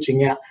we're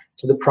reaching out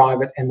to the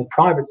private, and the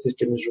private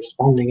system is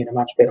responding in a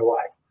much better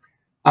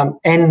way.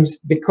 And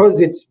because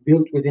it's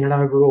built within an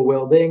overall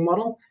wellbeing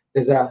model,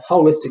 there's a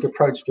holistic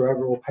approach to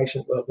overall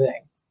patient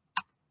wellbeing.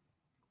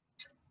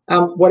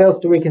 What else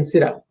do we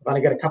consider? I've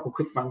only got a couple of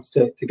quick ones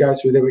to go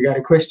through, then we go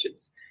to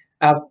questions.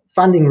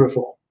 Funding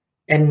reform.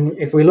 And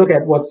if we look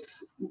at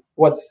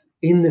what's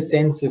in the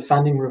sense of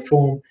funding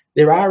reform,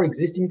 there are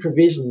existing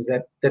provisions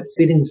that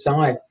sit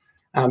inside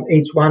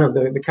each one of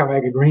the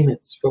QAIHC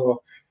agreements for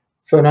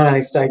not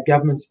only state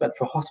governments but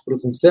for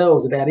hospitals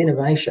themselves about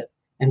innovation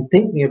and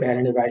thinking about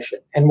innovation.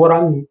 And what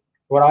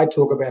I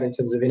talk about in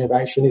terms of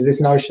innovation is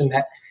this notion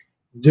that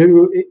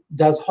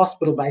does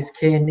hospital-based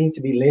care need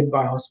to be led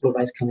by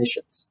hospital-based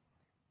clinicians?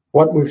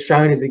 What we've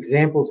shown is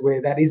examples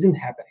where that isn't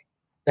happening.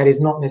 That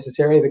is not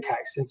necessarily the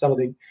case in some of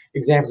the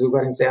examples we've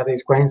got in South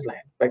East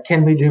Queensland. But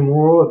can we do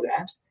more of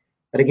that?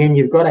 But again,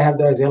 you've got to have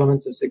those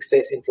elements of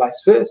success in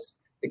place first.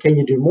 But can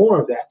you do more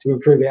of that to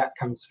improve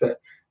outcomes for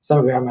some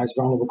of our most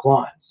vulnerable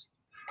clients?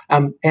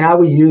 And are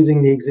we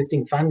using the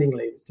existing funding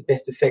levers to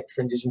best effect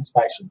for Indigenous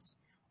patients?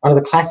 One of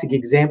the classic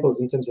examples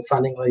in terms of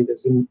funding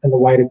levers and the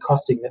weighted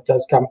costing that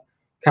does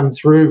come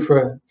through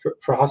for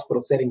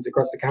hospital settings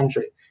across the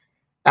country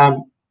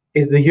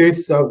is the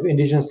use of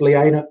Indigenous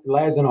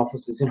liaison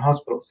officers in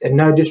hospitals. And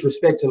no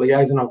disrespect to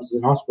liaison officers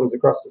in hospitals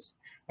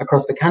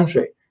across the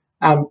country,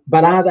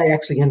 but are they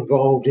actually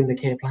involved in the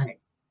care planning?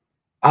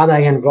 Are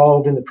they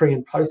involved in the pre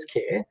and post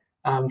care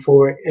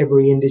for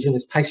every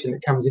Indigenous patient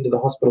that comes into the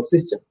hospital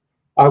system?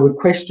 I would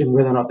question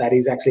whether or not that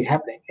is actually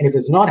happening. And if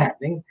it's not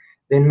happening,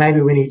 then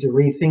maybe we need to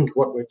rethink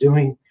what we're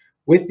doing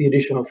with the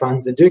additional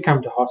funds that do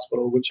come to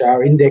hospital, which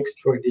are indexed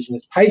for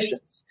Indigenous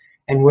patients,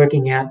 and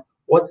working out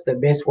what's the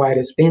best way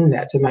to spend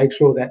that to make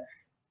sure that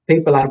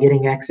people are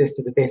getting access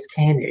to the best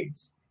care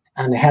needs,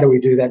 and how do we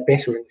do that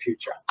better in the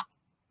future?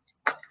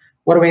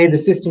 What do we need the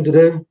system to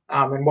do?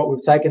 And what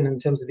we've taken in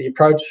terms of the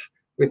approach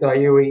with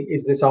IUI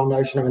is this whole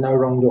notion of a no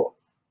wrong door.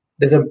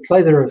 There's a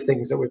plethora of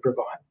things that we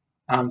provide.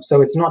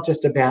 So it's not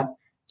just about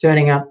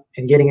turning up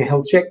and getting a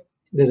health check.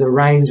 There's a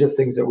range of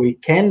things that we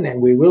can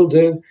and we will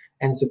do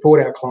and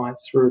support our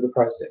clients through the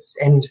process.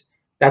 And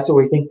that's what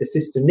we think the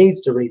system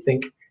needs to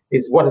rethink,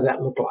 is what does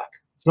that look like?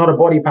 It's not a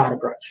body part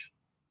approach.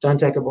 Don't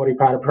take a body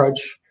part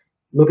approach.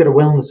 Look at a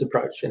wellness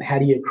approach, and how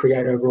do you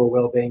create overall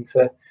well-being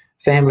for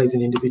families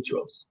and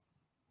individuals?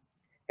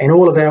 And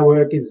all of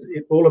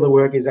the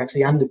work is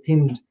actually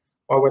underpinned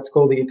by what's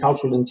called the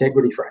cultural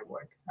integrity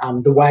framework.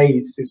 The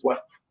ways is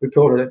what we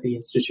call it at the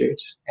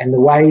Institute. And the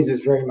ways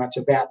is very much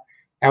about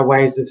our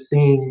ways of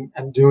seeing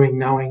and doing,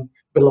 knowing,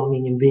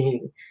 belonging and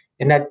being.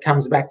 And that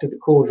comes back to the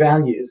core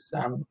values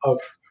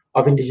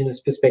of Indigenous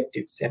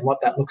perspectives and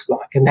what that looks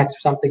like. And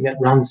that's something that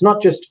runs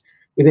not just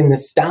within the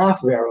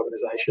staff of our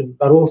organisation,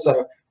 but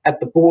also at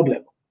the board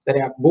level, that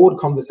our board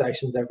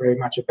conversations are very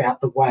much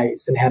about the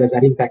ways and how does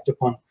that impact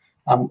upon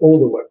all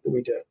the work that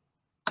we do.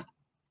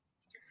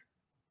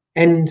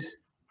 And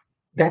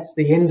that's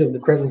the end of the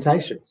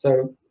presentation.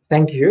 So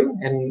thank you.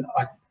 And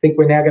I think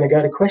we're now going to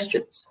go to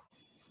questions.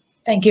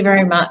 Thank you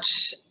very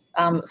much,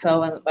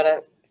 Selwyn. What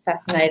a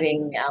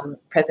fascinating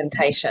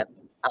presentation.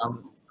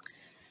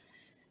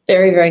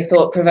 Very, very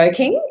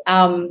thought-provoking.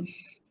 And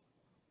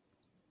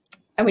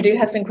we do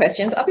have some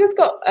questions. I've just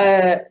got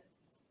a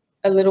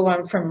little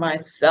one from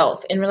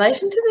myself. In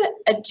relation to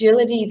the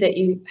agility that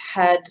you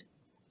had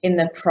in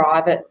the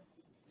private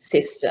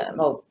system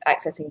or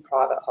accessing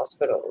private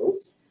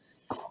hospitals,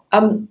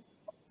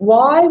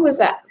 why was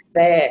that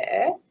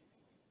there,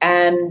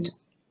 and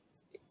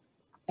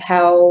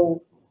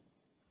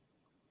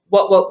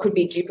what could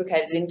be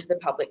duplicated into the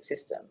public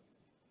system?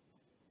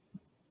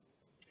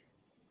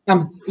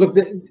 Look,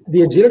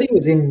 the agility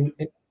was in,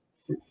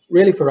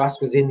 really for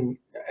us, was in,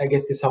 I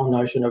guess, this whole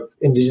notion of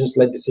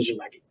Indigenous-led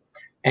decision-making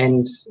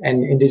and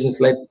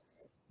Indigenous-led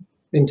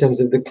in terms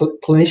of the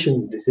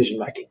clinicians'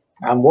 decision-making.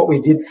 What we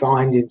did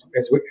find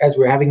as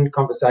we're having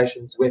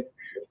conversations with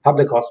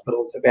public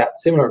hospitals about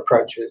similar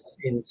approaches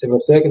in similar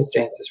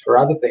circumstances for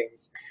other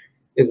things,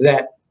 is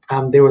that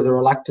there was a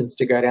reluctance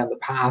to go down the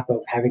path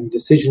of having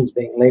decisions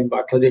being led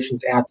by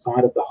clinicians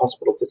outside of the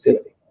hospital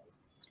facility.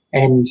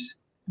 And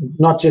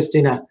not just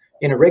in a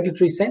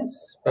regulatory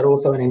sense, but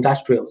also an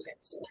industrial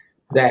sense,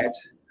 that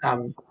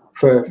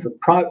for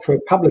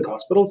public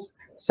hospitals,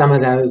 some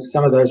of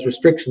those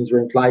restrictions were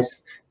in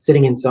place,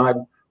 sitting inside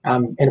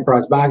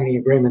enterprise bargaining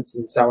agreements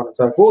and so on and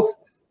so forth,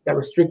 that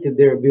restricted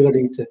their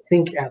ability to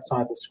think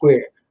outside the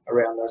square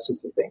around those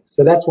sorts of things.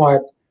 So that's why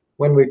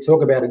when we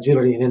talk about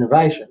agility and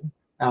innovation,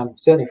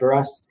 certainly for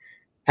us,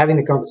 having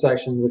the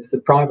conversation with the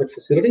private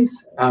facilities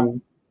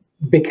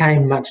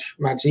became much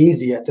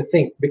easier to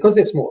think, because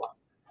they're smaller.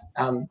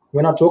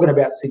 We're not talking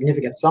about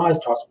significant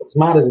sized hospitals.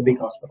 Marta's a big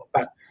hospital,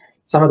 but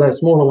some of those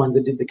smaller ones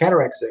that did the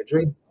cataract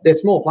surgery, they're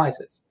small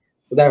places.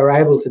 So they were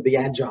able to be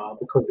agile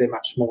because they're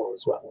much smaller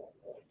as well.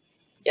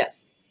 Yeah.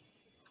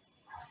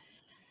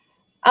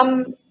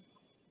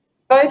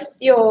 Both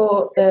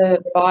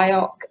the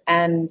BIOC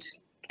and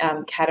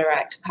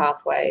cataract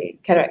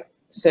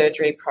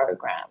surgery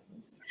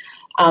programs,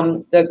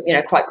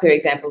 quite clear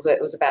examples where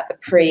it was about the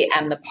pre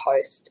and the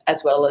post,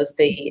 as well as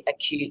the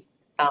acute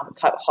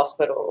type of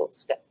hospital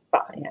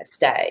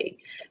stay,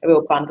 a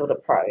real bundled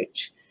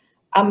approach.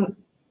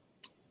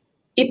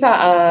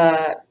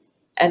 IPA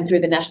and through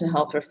the National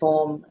Health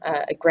Reform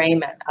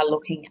Agreement are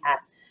looking at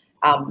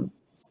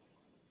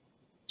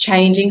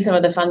changing some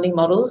of the funding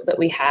models that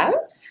we have.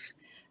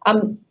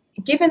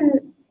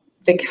 Given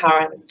the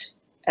current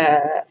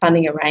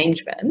funding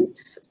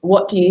arrangements,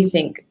 what do you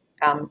think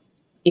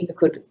IPA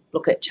could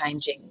look at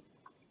changing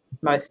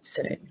most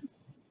soon?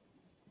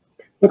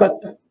 Look,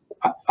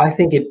 I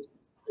think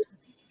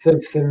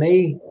for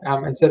me,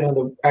 and certainly on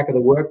the back of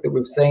the work that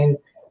we've seen,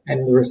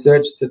 and the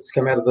research that's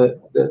come out of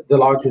the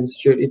Lloyd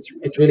Institute,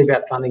 it's really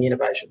about funding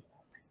innovation,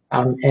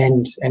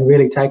 and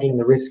really taking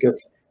the risk of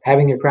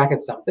having a crack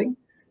at something,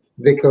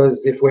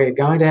 because if we're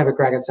going to have a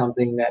crack at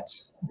something that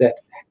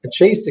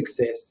achieves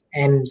success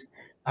and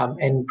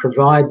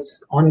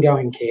provides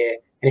ongoing care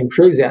and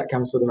improves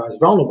outcomes for the most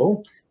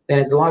vulnerable, then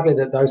it's likely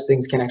that those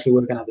things can actually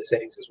work in other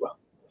settings as well.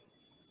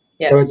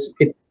 Yeah. So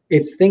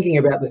it's thinking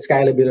about the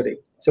scalability.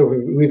 So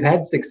we've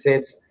had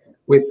success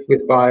with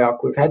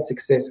BIOC, we've had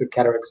success with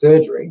cataract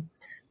surgery.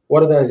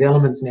 What are those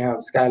elements now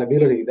of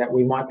scalability that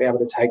we might be able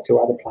to take to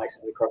other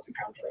places across the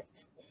country?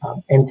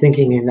 And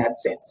thinking in that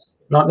sense,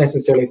 not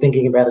necessarily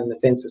thinking about it in the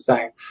sense of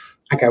saying,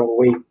 okay, well,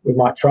 we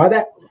might try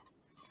that,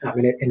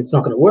 and it's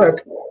not going to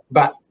work,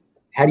 but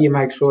how do you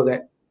make sure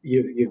that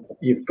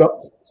you've got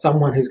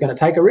someone who's going to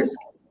take a risk,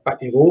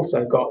 but you've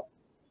also got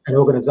an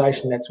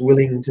organisation that's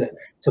willing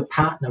to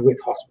partner with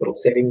hospital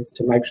settings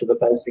to make sure that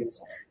those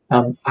things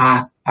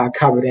are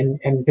covered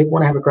and people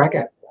want to have a crack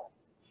at it.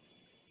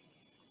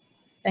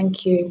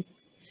 Thank you.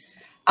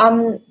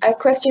 A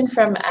question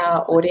from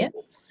our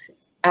audience,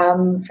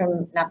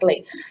 from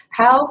Natalie.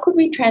 How could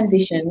we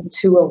transition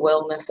to a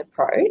wellness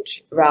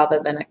approach rather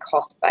than a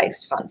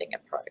cost-based funding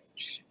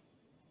approach?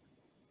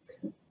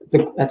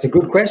 That's a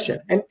good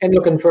question. And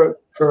looking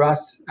for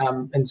us,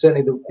 and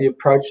certainly the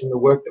approach and the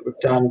work that we've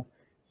done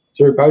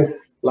through both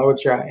Lower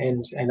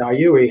and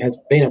IUE has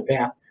been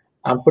about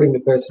putting the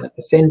person at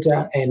the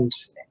centre and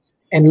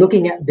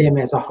looking at them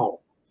as a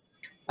whole.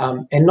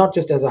 And not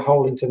just as a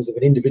whole in terms of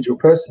an individual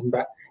person,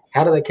 but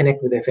how do they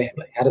connect with their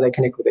family? How do they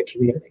connect with their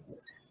community?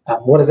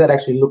 What does that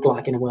actually look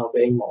like in a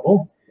wellbeing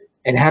model?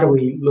 And how do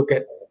we look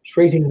at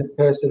treating the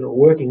person or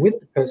working with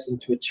the person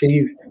to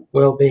achieve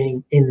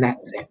wellbeing in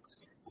that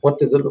sense? What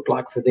does it look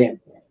like for them?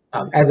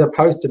 As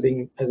opposed to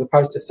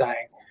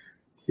saying,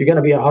 you're going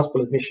to be a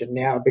hospital admission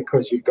now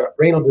because you've got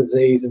renal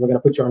disease and we're going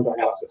to put you on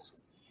dialysis.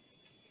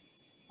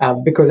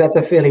 Because that's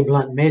a fairly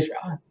blunt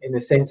measure in the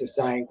sense of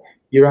saying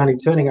you're only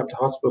turning up to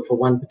hospital for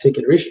one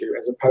particular issue,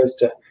 as opposed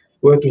to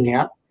working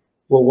out,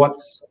 well,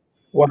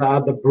 what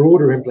are the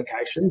broader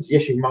implications?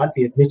 Yes, you might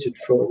be admitted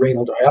for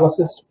renal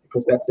dialysis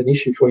because that's an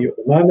issue for you at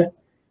the moment.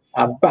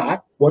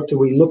 But what do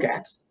we look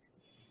at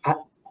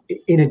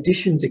in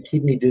addition to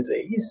kidney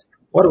disease?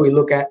 What do we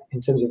look at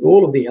in terms of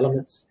all of the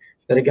elements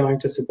that are going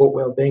to support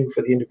wellbeing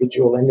for the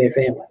individual and their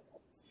family?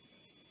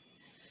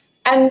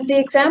 And the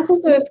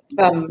examples of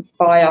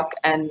BIOC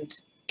and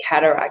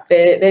cataract,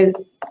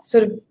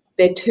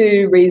 they're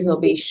two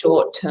reasonably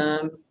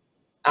short-term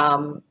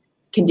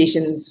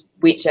conditions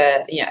which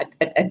are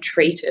are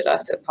treated, I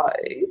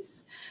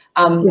suppose.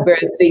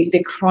 Whereas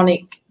the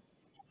chronic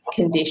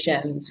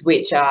conditions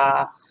which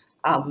are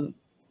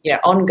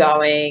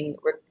ongoing,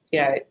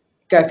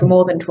 go for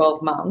more than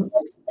 12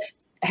 months.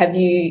 Have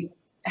you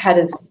had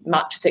as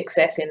much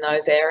success in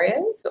those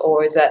areas,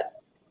 or is that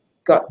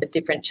got the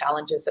different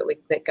challenges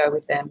that go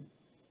with them?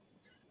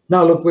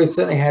 No, look, we've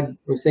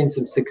seen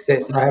some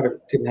success, and I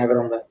didn't have it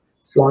on the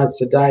slides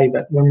today,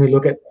 but when we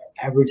look at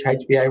average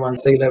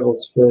HbA1c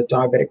levels for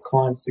diabetic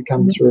clients who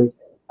come through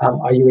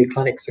IUE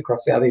clinics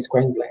across South East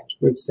Queensland,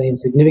 we've seen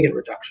significant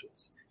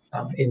reductions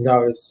in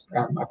those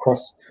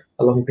across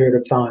a long period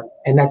of time,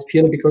 and that's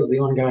purely because of the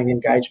ongoing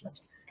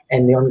engagement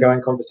and the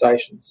ongoing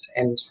conversations,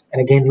 and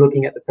again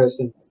looking at the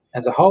person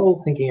as a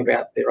whole, thinking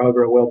about their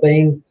overall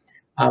well-being,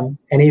 and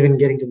even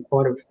getting to the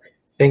point of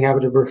being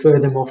able to refer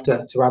them off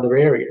to other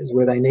areas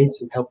where they need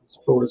some help and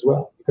support as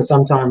well. Because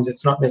sometimes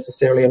it's not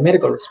necessarily a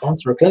medical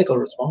response or a clinical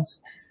response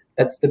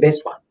that's the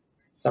best one.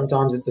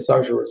 Sometimes it's a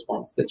social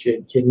response that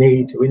you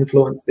need to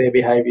influence their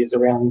behaviours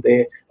around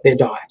their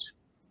diet.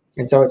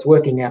 And so it's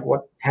working out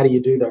how do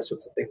you do those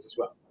sorts of things as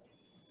well.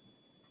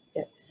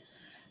 Yeah.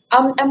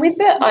 And with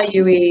the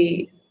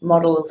IUE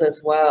models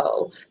as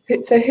well,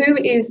 so who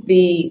is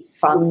the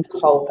fund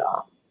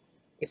holder?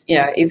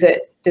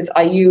 Does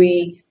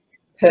IUE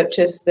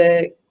purchase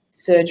the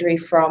surgery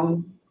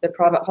from the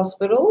private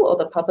hospital or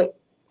the public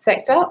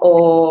sector,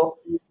 or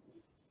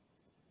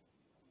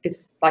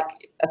is I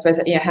suppose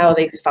how are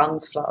these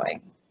funds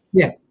flowing?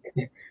 Yeah.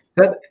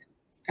 So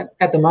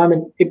at the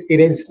moment, it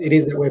is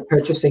that we're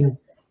purchasing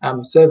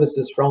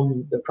services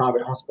from the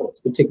private hospitals,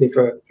 particularly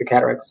for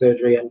cataract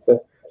surgery and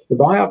for the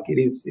BIOC. It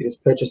is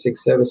purchasing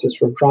services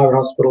from private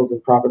hospitals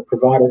and private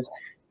providers.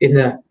 In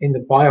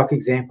the BIOC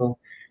example,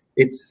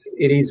 it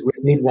is with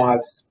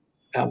midwives,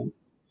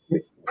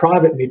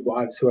 private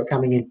midwives who are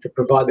coming in to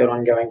provide that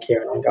ongoing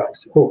care and ongoing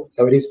support.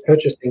 So it is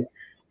purchasing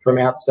from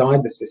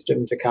outside the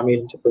system to come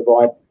in to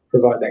provide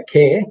that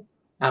care.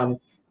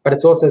 But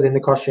it's also then the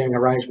cost sharing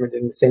arrangement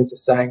in the sense of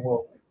saying,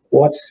 well,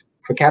 what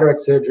for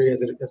cataract surgery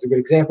as a good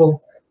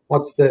example,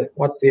 what's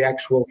the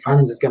actual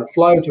funds that's going to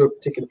flow to a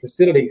particular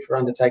facility for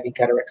undertaking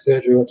cataract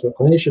surgery, or to a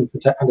clinician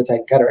for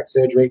undertaking cataract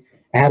surgery,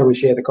 and how do we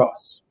share the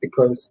costs?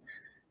 Because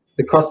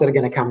the costs that are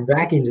going to come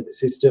back into the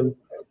system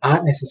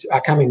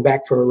are coming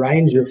back for a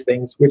range of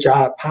things which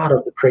are part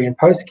of the pre and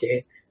post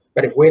care.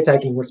 But if we're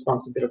taking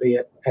responsibility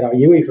at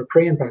IUE for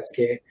pre and post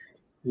care,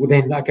 well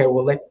then, okay,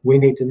 well, we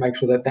need to make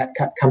sure that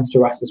cut comes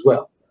to us as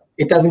well.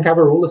 It doesn't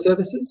cover all the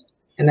services,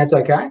 and that's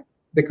okay,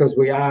 because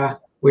we are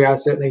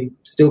certainly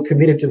still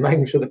committed to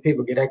making sure that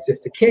people get access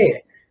to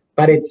care,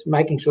 but it's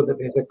making sure that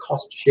there's a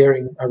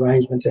cost-sharing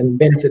arrangement and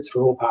benefits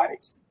for all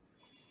parties.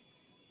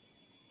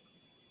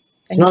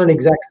 It's not an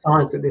exact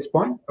science at this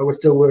point, but we're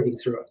still working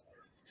through it.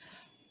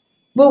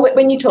 Well,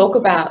 when you talk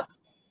about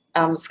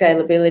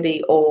scalability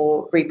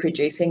or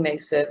reproducing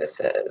these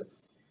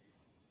services,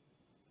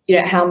 you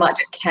know, how much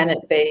can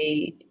it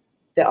be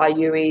the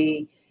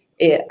IUE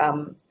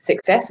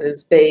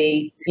successes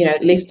be, you know,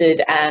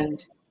 lifted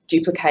and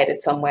duplicated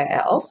somewhere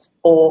else,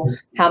 or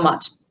how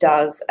much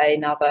does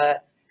another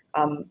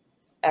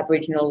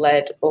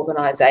Aboriginal-led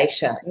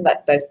organisation,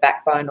 like those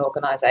backbone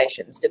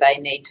organisations, do they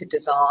need to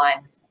design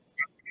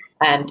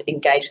and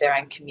engage their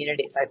own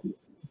communities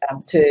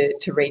to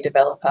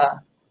redevelop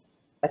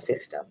a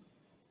system?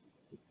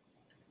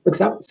 Look,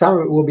 some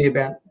of it will be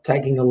about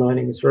taking the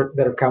learnings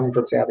that have come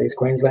from South East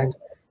Queensland.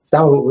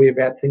 Some of it will be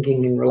about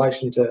thinking in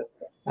relation to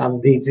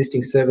the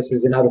existing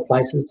services in other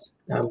places.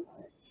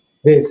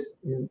 There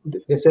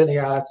certainly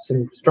are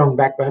some strong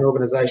backbone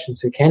organisations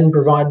who can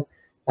provide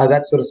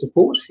that sort of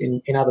support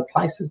in other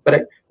places,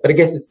 but I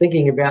guess it's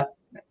thinking about,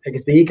 I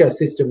guess, the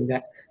ecosystem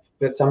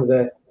that some of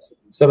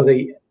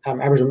the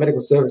Aboriginal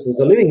medical services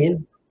are living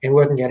in, and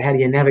working out how do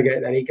you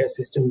navigate that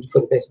ecosystem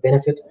for the best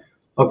benefit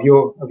of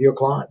your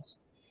clients.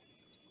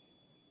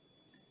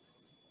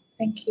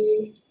 Thank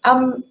you.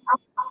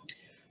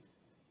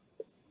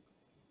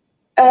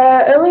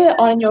 Earlier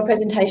on in your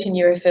presentation,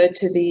 you referred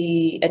to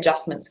the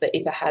adjustments that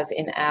IPA has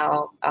in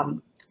our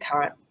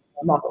current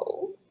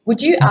model.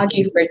 Would you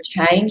argue for a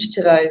change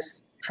to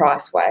those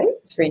price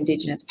weights for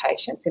Indigenous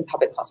patients in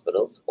public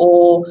hospitals,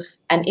 or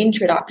an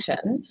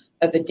introduction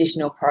of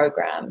additional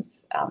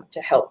programs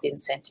to help the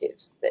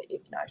incentives that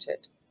you've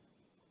noted?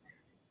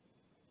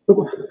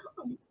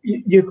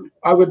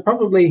 I would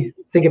probably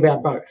think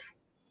about both.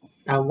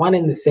 One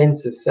in the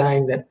sense of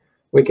saying that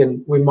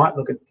we might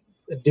look at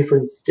a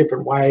different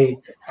way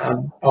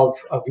of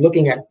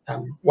looking at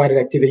weighted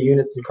activity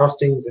units and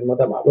costings and what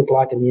that might look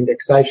like, and the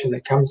indexation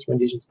that comes from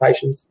Indigenous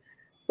patients.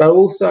 But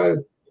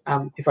also,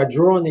 if I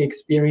draw on my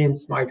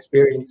experience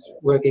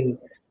working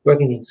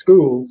in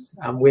schools,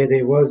 where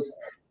there was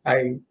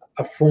a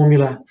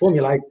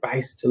formulaic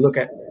base to look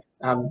at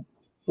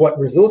what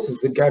resources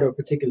would go to a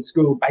particular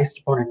school based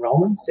upon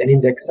enrolments, and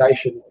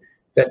indexation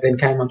that then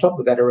came on top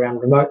of that around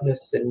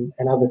remoteness and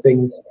other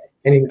things,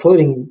 and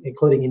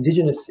including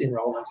Indigenous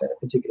enrolments at a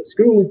particular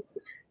school.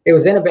 It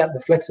was then about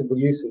the flexible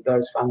use of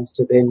those funds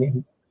to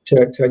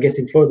I guess,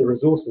 employ the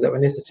resources that were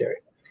necessary.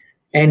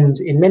 And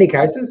in many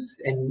cases,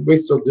 and we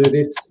still do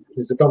this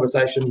is a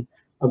conversation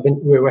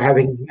we were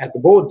having at the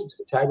board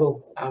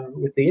table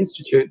with the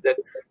Institute, that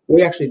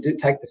we actually do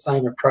take the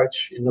same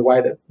approach in the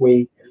way that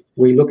we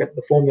look at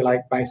the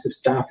formulaic base of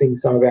staffing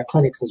some of our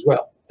clinics as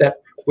well, that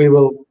we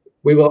will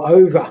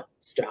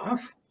overstaff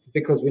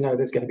because we know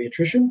there's going to be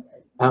attrition.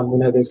 We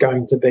know there's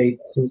going to be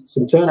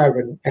some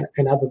turnover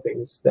and other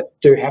things that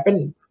do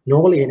happen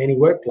normally in any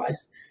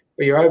workplace,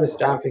 but you're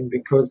overstaffing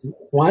because,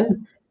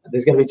 one,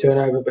 there's going to be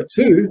turnover, but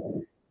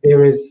two,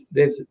 there's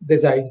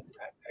a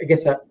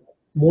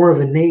more of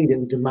a need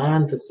and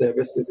demand for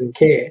services and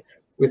care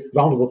with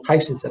vulnerable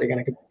patients that are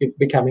going to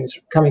be coming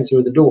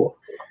through the door.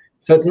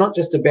 So it's not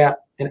just about,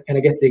 and I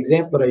guess the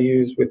example that I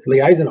use with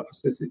liaison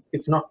officers,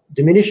 it's not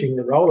diminishing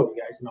the role of a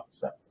liaison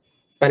officer,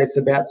 but it's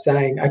about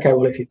saying, okay,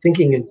 well, if you're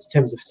thinking in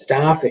terms of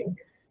staffing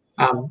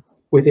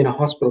within a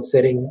hospital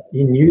setting,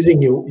 in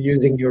using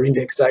your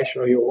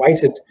indexation or your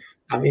weighted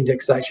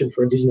indexation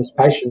for Indigenous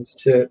patients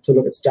to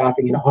look at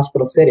staffing in a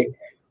hospital setting,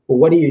 well,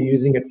 what are you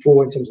using it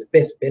for in terms of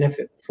best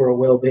benefit for a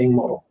wellbeing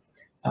model?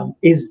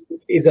 Is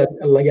a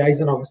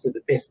liaison officer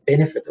the best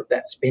benefit of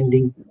that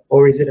spending,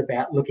 or is it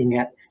about looking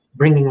at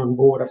bringing on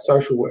board a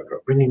social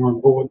worker, bringing on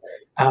board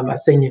a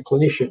senior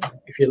clinician,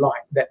 if you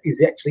like, that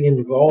is actually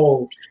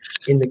involved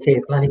in the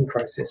care planning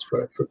process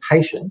for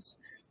patients,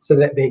 so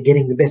that they're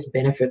getting the best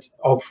benefit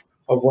of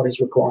what is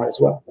required as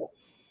well.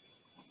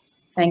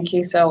 Thank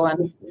you,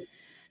 Selwyn.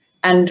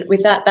 And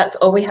with that, that's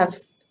all we have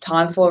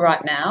time for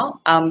right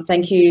now.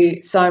 Thank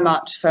you so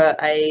much for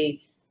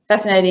a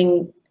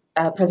fascinating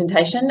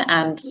presentation,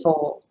 and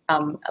for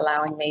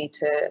allowing me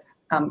to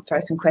throw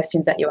some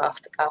questions at you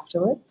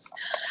afterwards.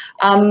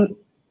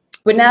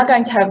 We're now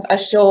going to have a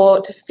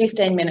short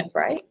 15-minute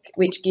break,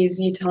 which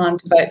gives you time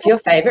to vote for your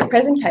favourite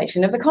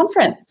presentation of the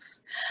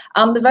conference.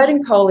 The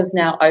voting poll is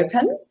now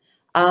open.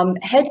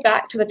 Head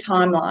back to the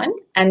timeline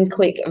and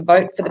click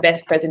Vote for the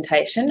Best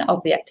Presentation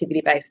of the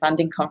Activity-Based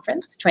Funding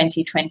Conference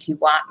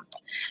 2021.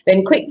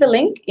 Then click the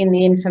link in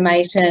the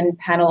information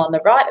panel on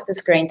the right of the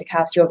screen to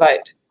cast your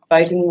vote.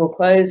 Voting will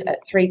close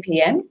at 3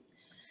 p.m.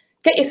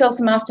 Get yourself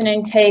some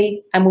afternoon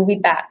tea, and we'll be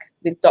back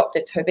with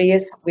Dr.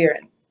 Tobias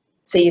Weiren.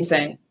 See you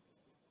soon.